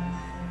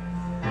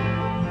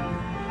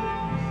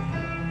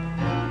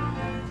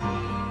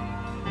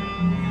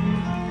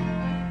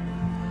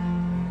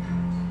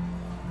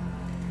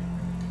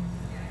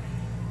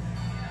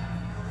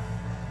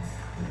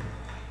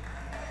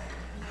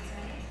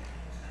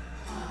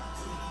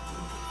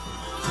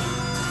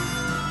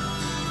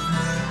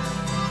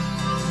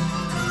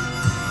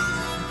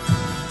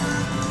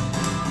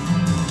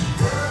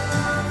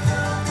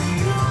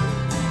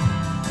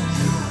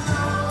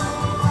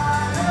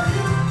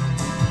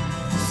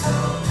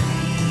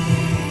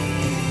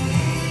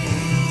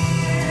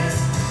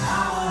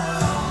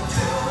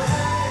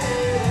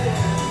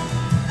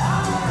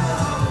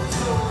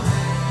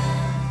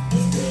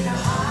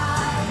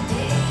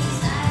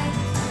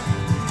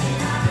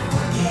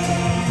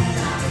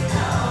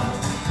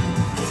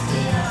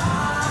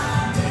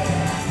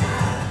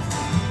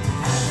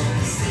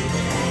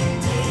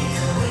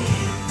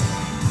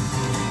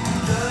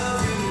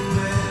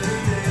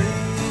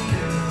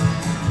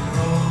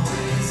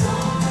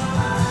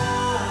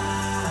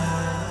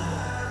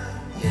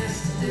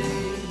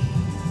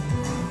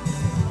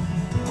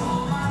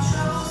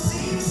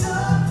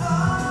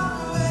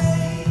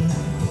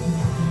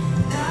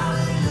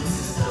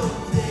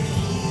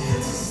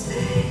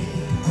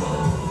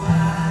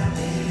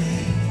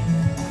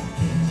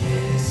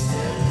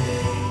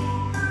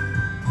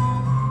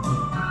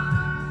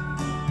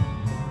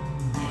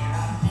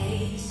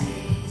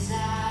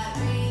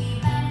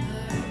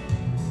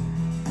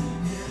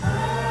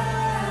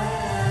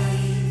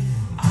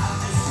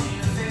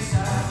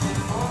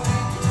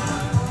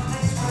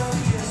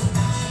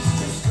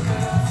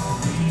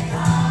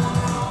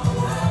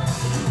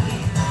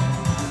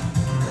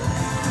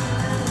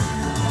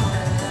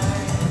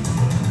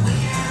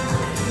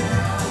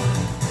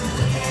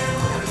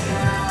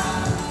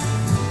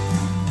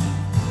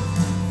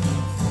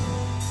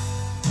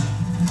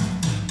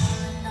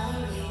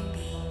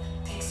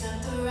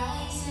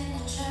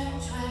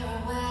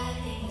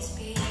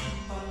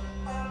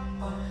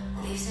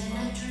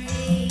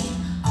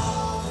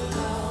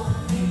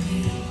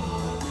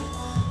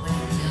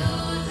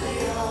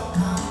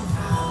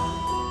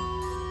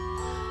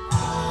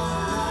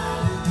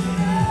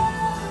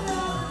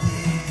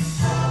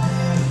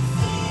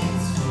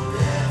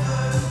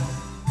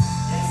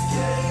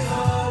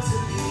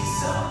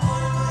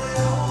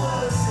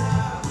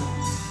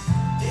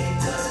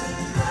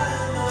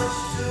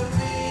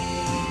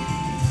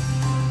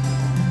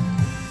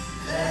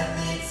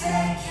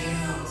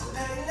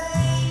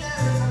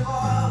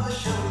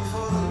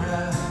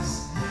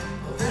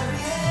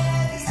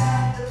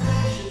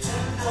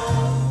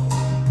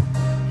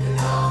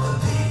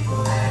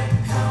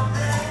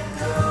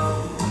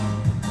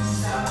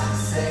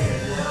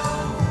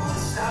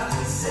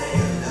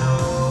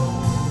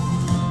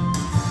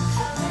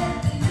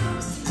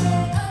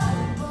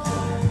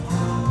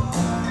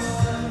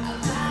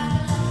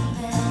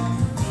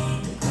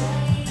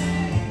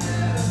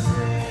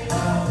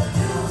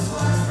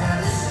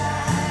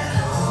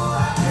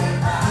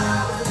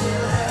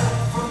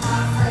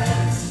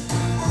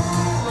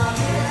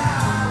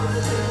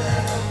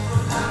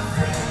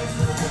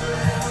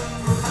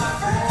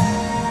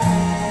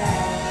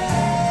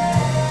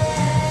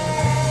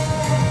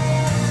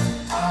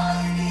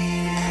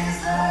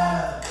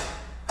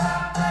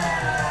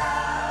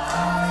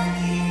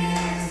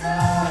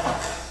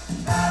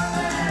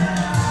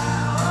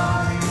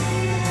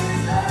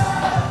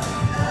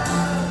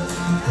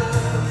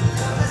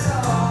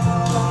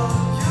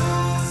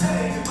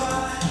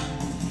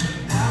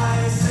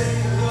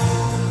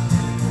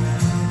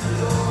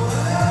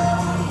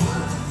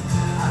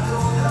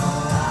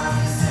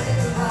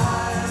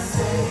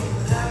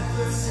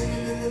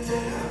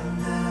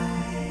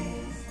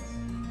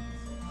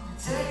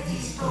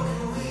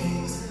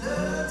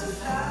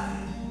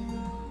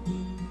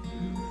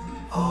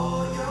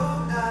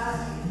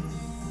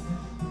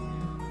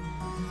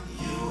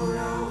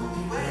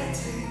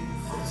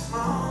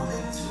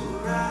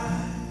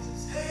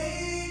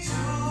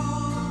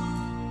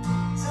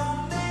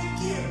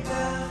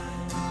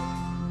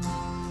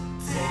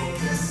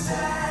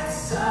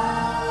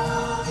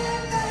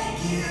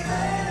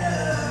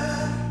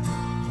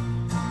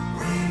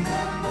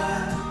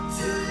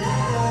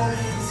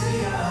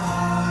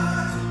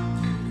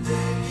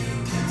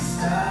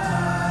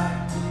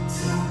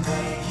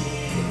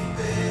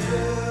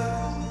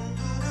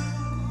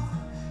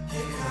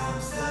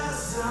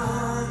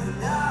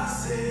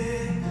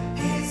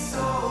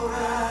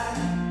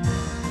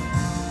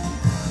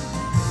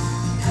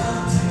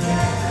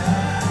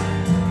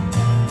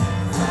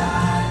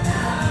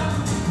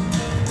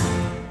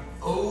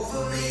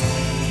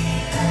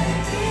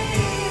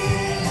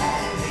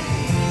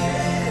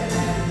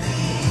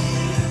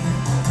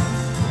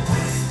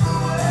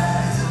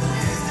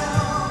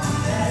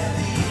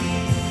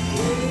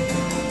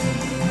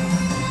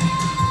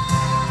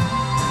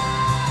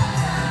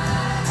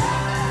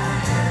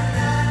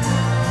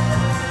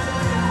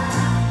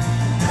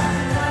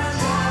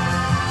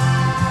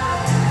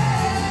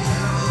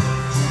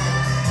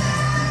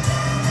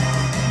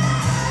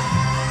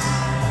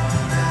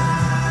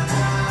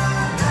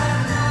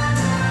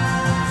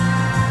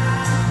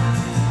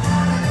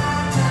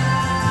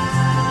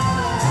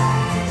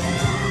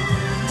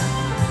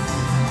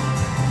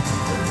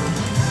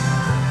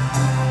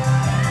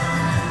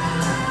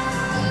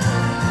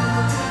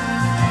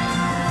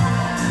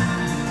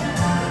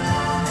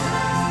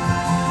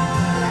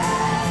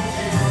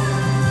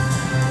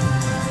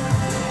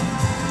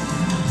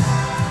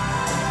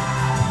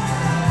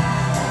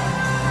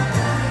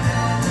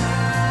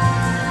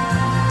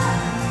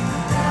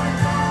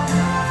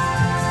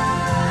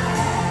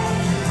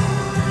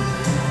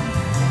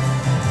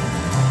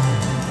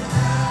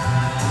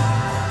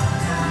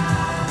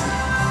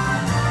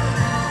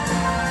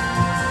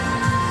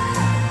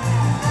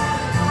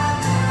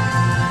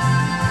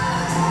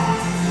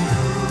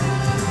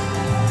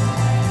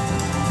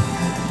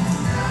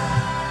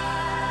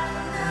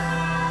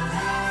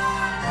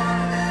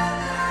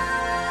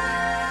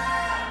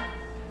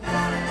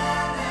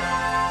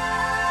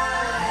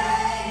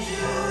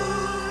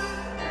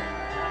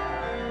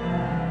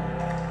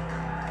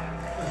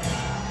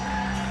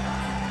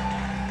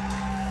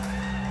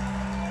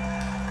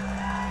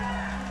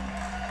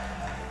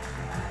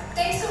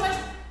Thanks so much.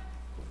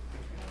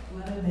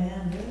 What a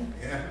band,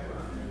 eh? Yeah.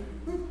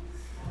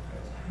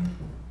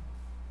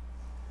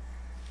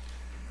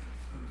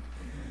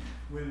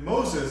 When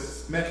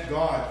Moses met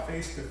God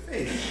face to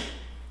face,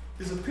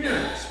 his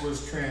appearance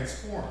was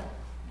transformed.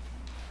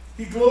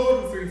 He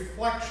glowed with the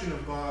reflection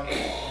of God's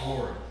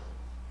glory.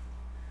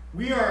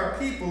 We are a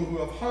people who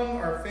have hung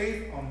our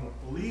faith on the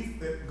belief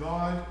that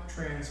God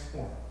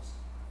transforms.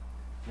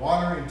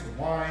 Water into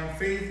wine,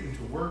 faith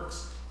into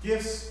works,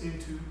 gifts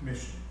into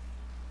mission.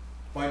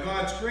 By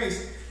God's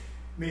grace,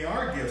 may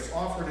our gifts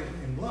offered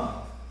in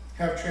love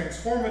have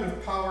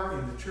transformative power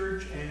in the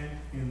church and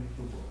in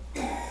the world.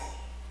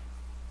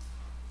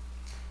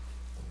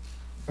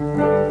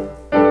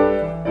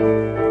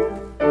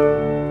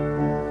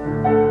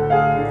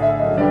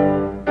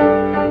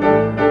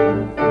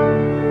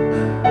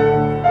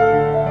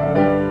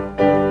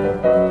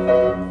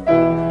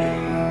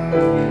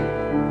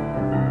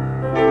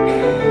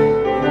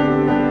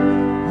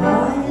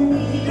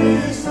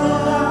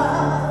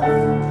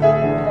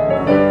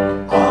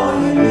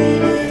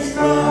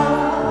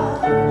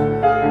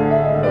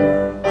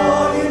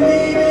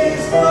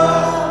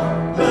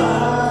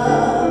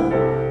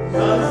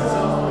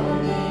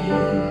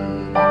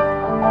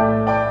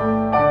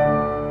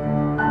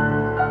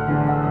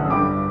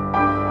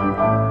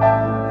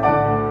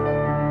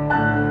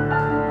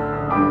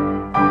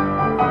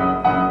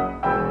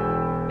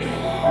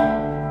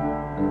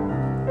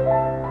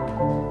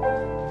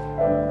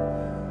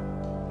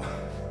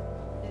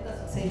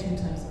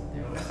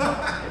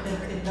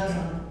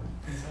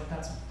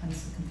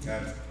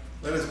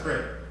 Let us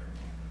pray.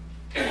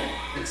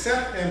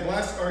 Accept and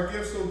bless our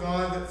gifts, O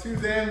God, that through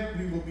them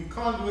we will be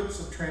conduits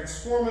of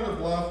transformative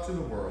love to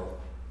the world.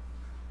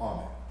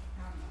 Amen.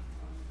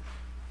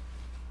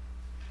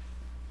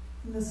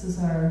 This is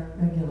our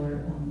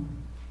regular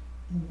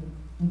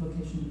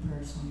invocation and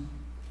prayer song.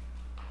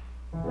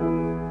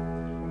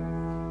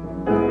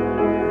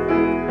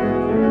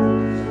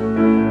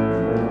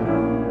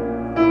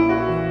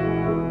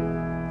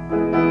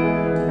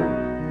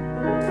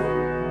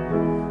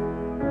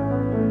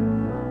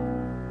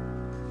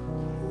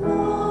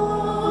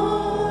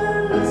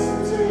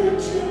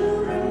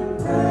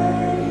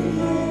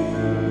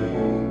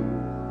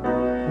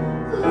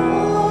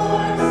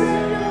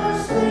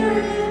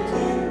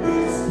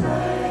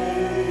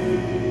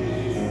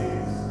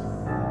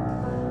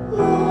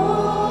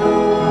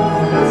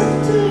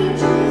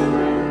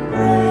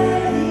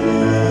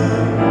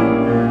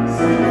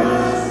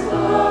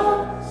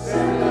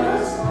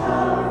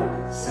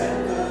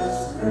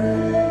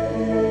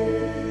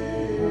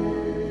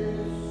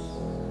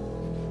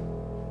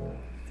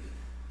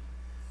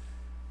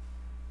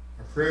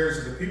 Prayers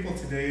of the people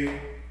today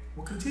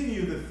will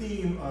continue the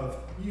theme of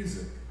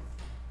music.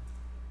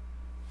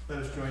 Let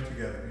us join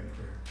together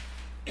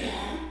in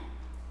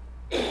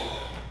prayer.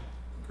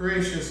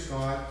 Gracious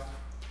God,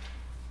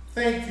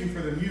 thank you for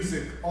the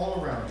music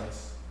all around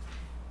us.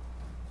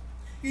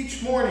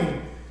 Each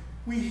morning,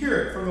 we hear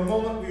it from the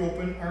moment we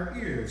open our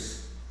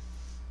ears.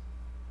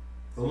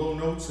 The low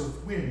notes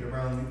of wind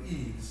around the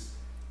eaves,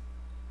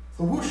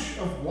 the whoosh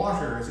of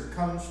water as it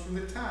comes from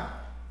the tap,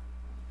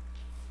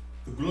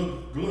 the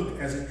glug glug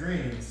as it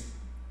drains,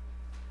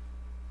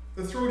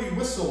 the throaty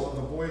whistle of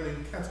the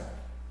boiling kettle,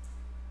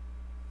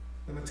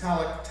 the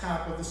metallic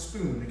tap of the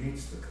spoon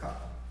against the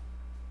cup,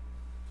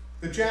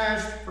 the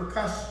jazzed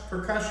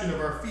percussion of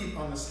our feet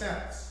on the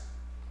steps,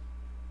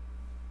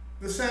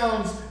 the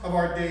sounds of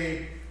our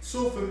day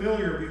so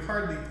familiar we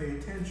hardly pay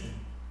attention.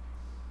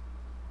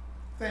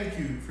 Thank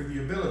you for the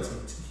ability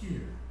to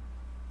hear.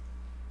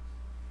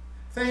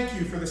 Thank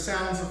you for the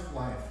sounds of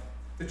life,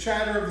 the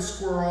chatter of the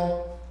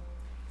squirrel,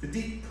 the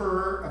deep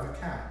purr of a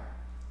cat,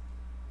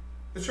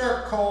 the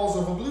sharp calls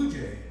of a blue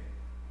jay,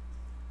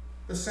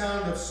 the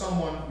sound of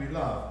someone we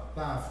love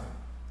laughing.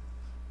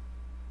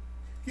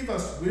 Give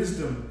us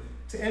wisdom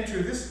to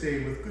enter this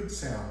day with good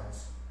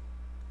sounds,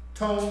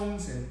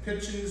 tones and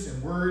pitches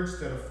and words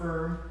that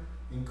affirm,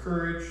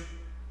 encourage,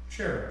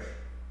 cherish.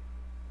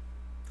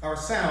 Our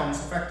sounds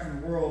affecting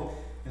the world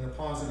in a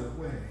positive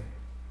way.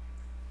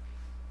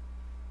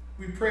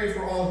 We pray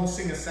for all who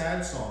sing a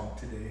sad song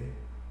today.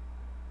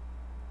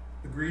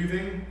 The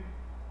grieving,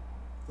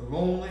 the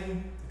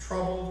lonely, the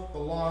troubled, the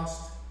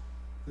lost,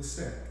 the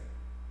sick.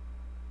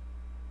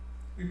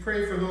 We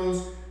pray for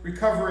those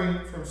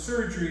recovering from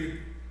surgery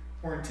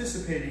or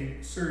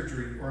anticipating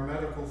surgery or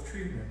medical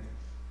treatment.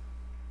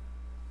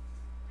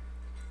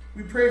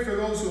 We pray for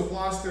those who have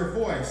lost their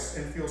voice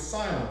and feel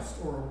silenced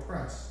or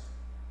oppressed.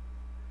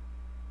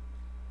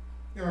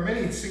 There are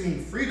many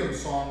singing freedom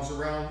songs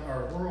around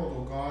our world,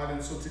 O God,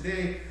 and so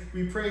today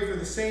we pray for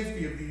the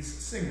safety of these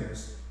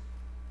singers.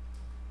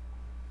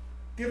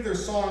 Give their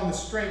song the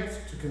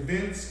strength to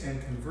convince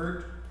and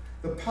convert,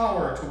 the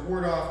power to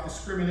ward off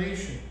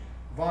discrimination,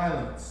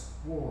 violence,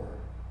 war.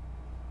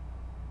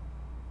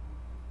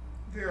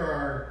 There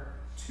are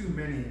too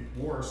many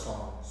war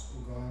songs,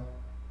 O God.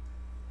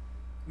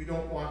 We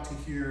don't want to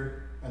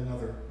hear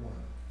another one.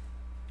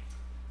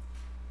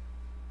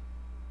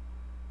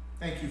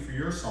 Thank you for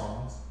your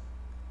songs.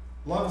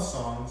 love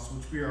songs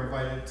which we are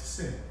invited to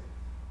sing.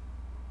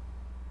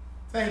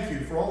 Thank you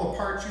for all the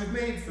parts you've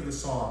made for the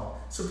song: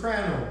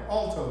 soprano,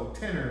 alto,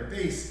 tenor,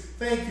 bass.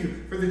 Thank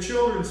you for the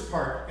children's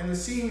part and the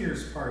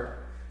seniors' part.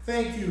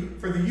 Thank you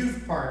for the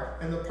youth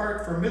part and the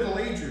part for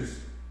middle-agers.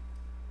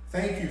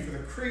 Thank you for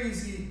the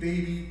crazy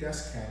baby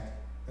descant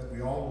that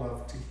we all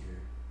love to hear.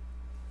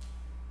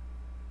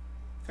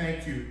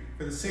 Thank you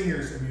for the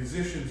singers and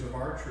musicians of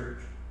our church.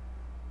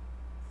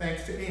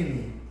 Thanks to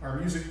Amy, our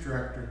music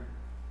director,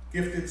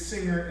 gifted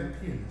singer and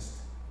pianist.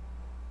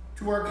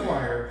 To our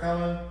choir,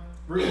 Helen,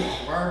 Ruth,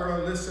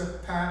 Barbara, Lissa,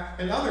 Pat,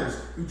 and others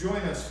who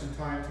join us from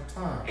time to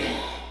time.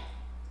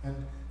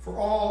 And for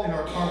all in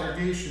our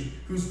congregation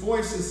whose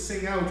voices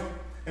sing out,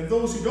 and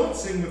those who don't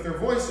sing with their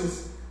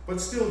voices, but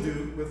still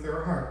do with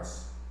their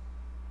hearts.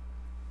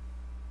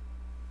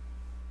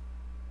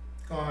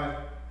 God,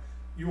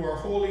 you are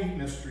holy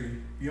mystery,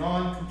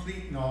 beyond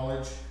complete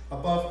knowledge,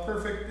 above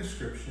perfect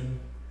description.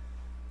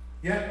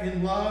 Yet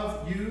in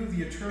love, you,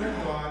 the eternal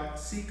God,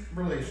 seek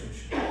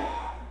relationship.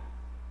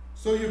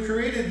 So you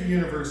created the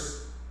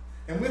universe,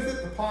 and with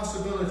it the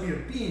possibility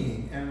of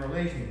being and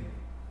relating.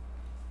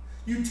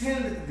 You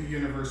tend the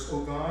universe,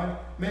 O God,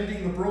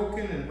 mending the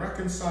broken and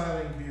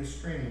reconciling the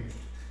estranged.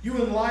 You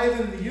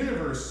enliven the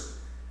universe,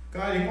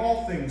 guiding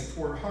all things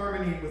toward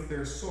harmony with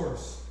their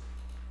source.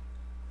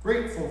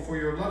 Grateful for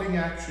your loving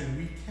action,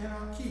 we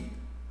cannot keep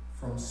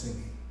from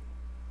singing.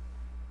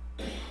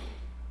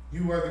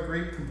 You are the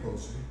great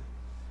composer.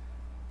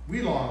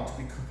 We long to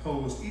be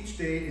composed each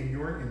day in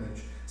your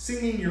image,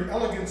 singing your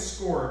elegant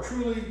score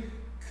truly,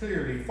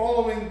 clearly,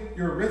 following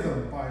your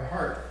rhythm by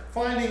heart,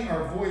 finding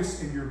our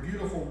voice in your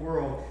beautiful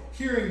world,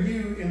 hearing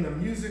you in the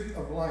music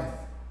of life.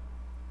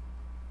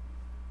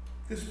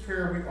 This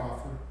prayer we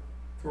offer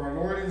through our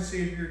Lord and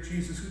Savior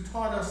Jesus, who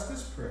taught us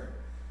this prayer.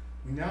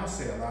 We now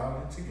say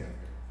aloud and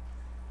together,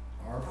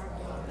 Our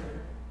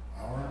Father,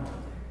 our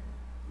Mother,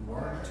 who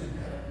art in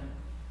heaven,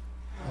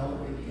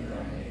 hallowed be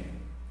thy name.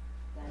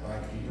 Thy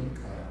kingdom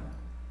come,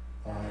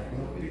 thy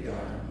will be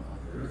done on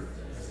earth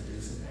as it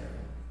is in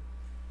heaven.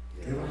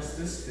 Give us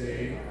this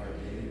day our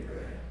daily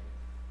bread,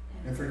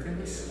 and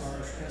forgive us our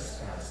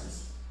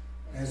trespasses,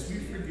 as we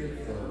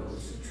forgive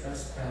those who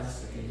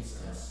trespass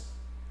against us.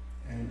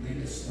 And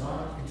lead us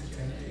not into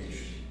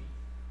temptation,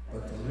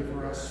 but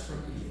deliver us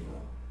from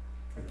evil.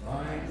 For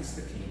thine is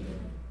the kingdom,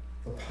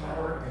 the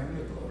power, and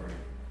the glory,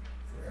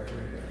 forever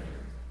and ever.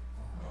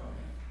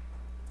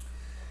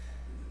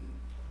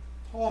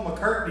 Paul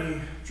McCartney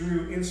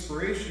drew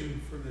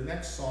inspiration for the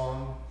next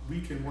song,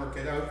 We Can Work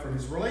It Out, from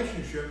his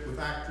relationship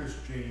with actress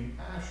Jane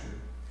Asher.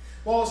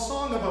 While a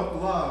song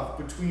about love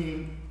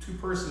between two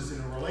persons in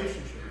a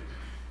relationship,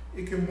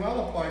 it can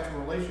well apply to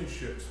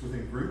relationships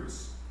within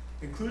groups,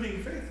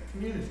 including faith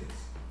communities.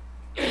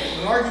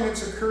 When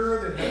arguments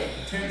occur that have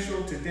the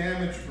potential to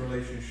damage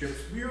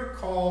relationships, we are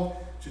called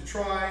to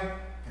try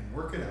and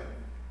work it out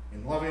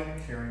in loving,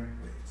 caring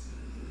ways.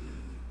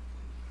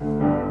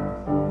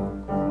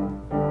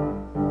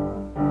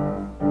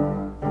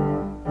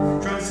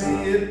 Try to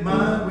see it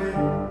my way.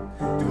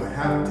 Do I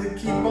have to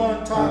keep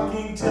on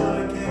talking till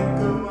I can't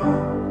go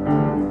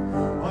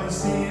on? Why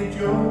see it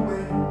your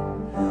way?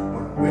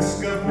 One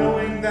whisk of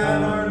knowing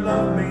that our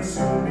love may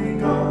soon be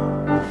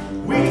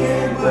gone. We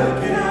can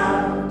work it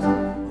out.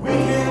 We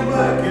can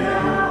work it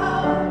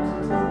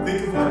out.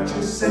 Think of what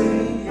you're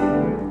saying.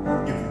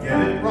 You can get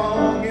it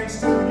wrong and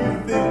still you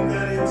think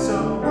that it's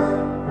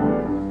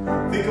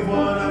alright. Think of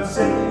what I'm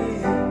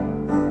saying.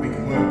 We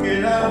can work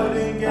it out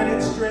and get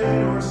it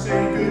straight, or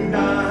say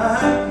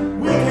goodnight.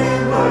 We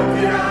can work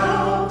it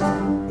out.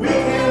 We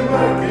can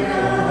work it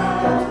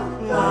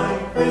out.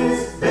 Life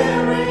is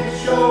very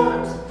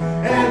short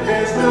and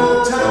there's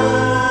no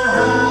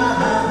time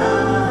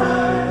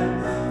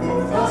for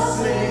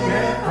fussing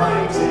and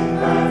fighting,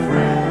 my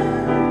friend.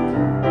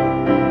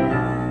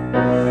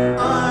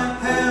 I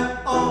have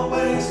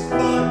always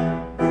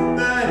thought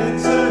that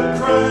it's a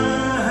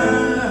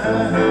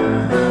crime,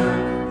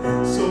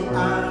 so I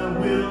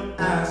will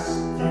ask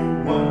you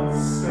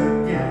once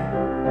again.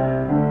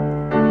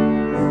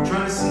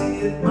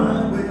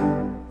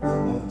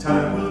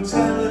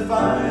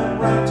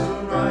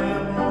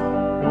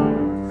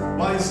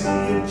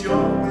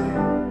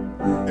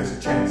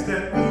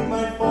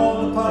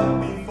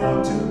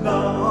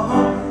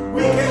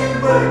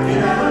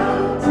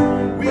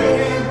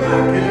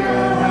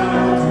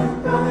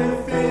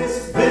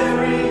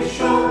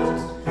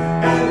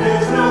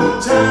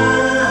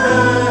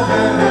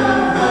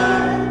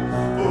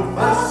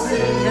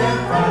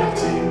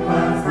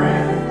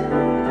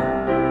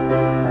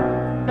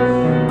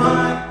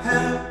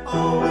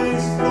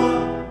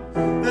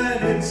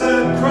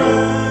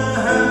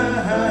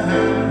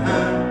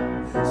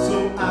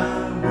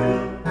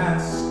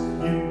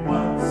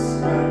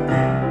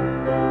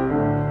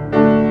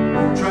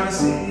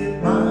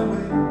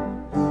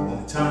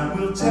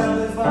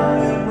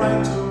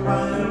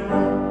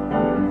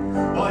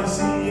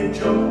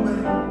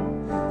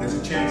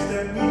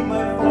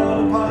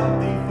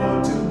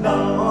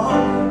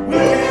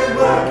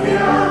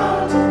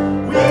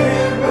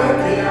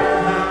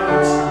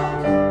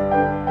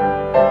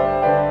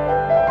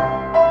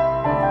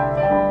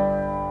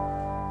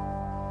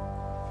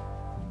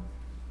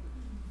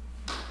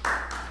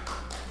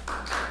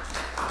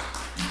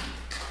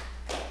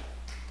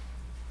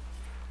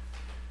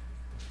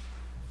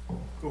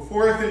 Go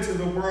forth into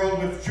the world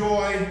with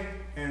joy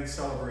and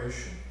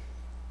celebration.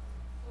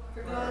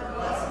 For God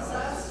blesses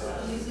us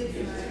with music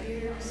in our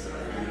ears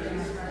and in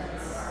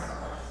our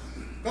hearts.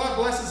 God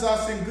blesses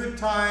us in good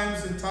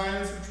times and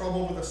times of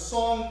trouble with a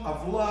song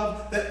of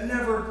love that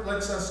never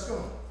lets us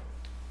go.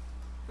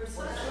 For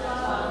such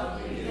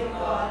love, we give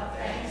God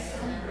thanks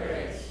and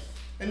praise.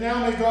 And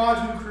now may God,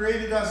 who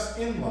created us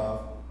in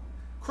love,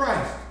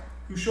 Christ,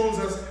 who shows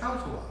us how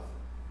to love,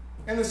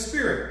 and the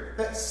Spirit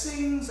that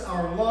sings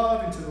our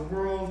love into the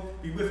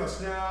world be with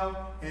us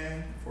now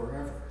and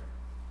forever.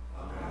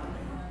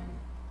 Amen.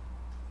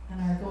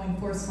 And our going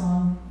forth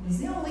song is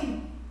the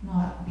only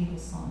not Beatles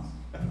song.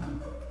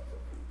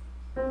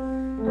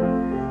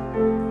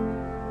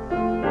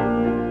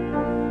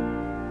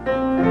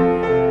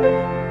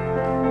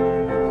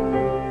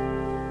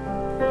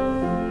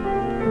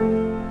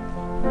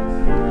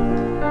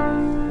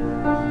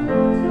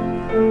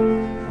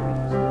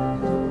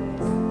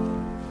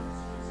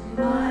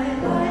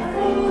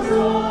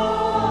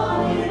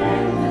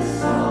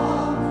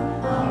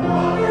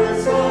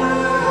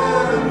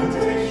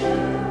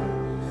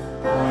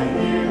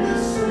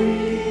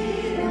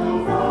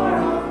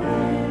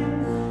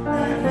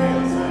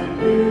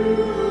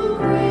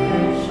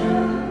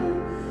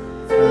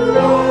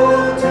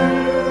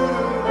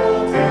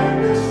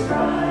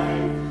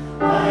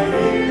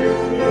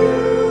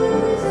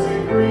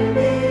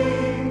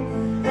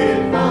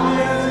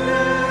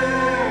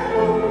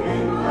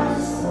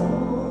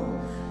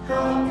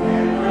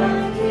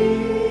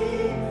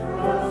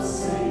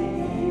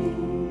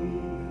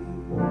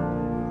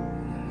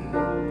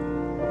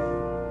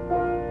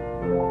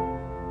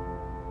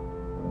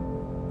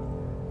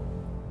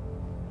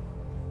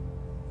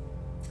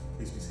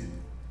 Please be seated.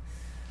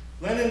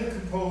 Lennon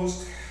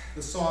composed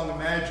the song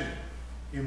Imagine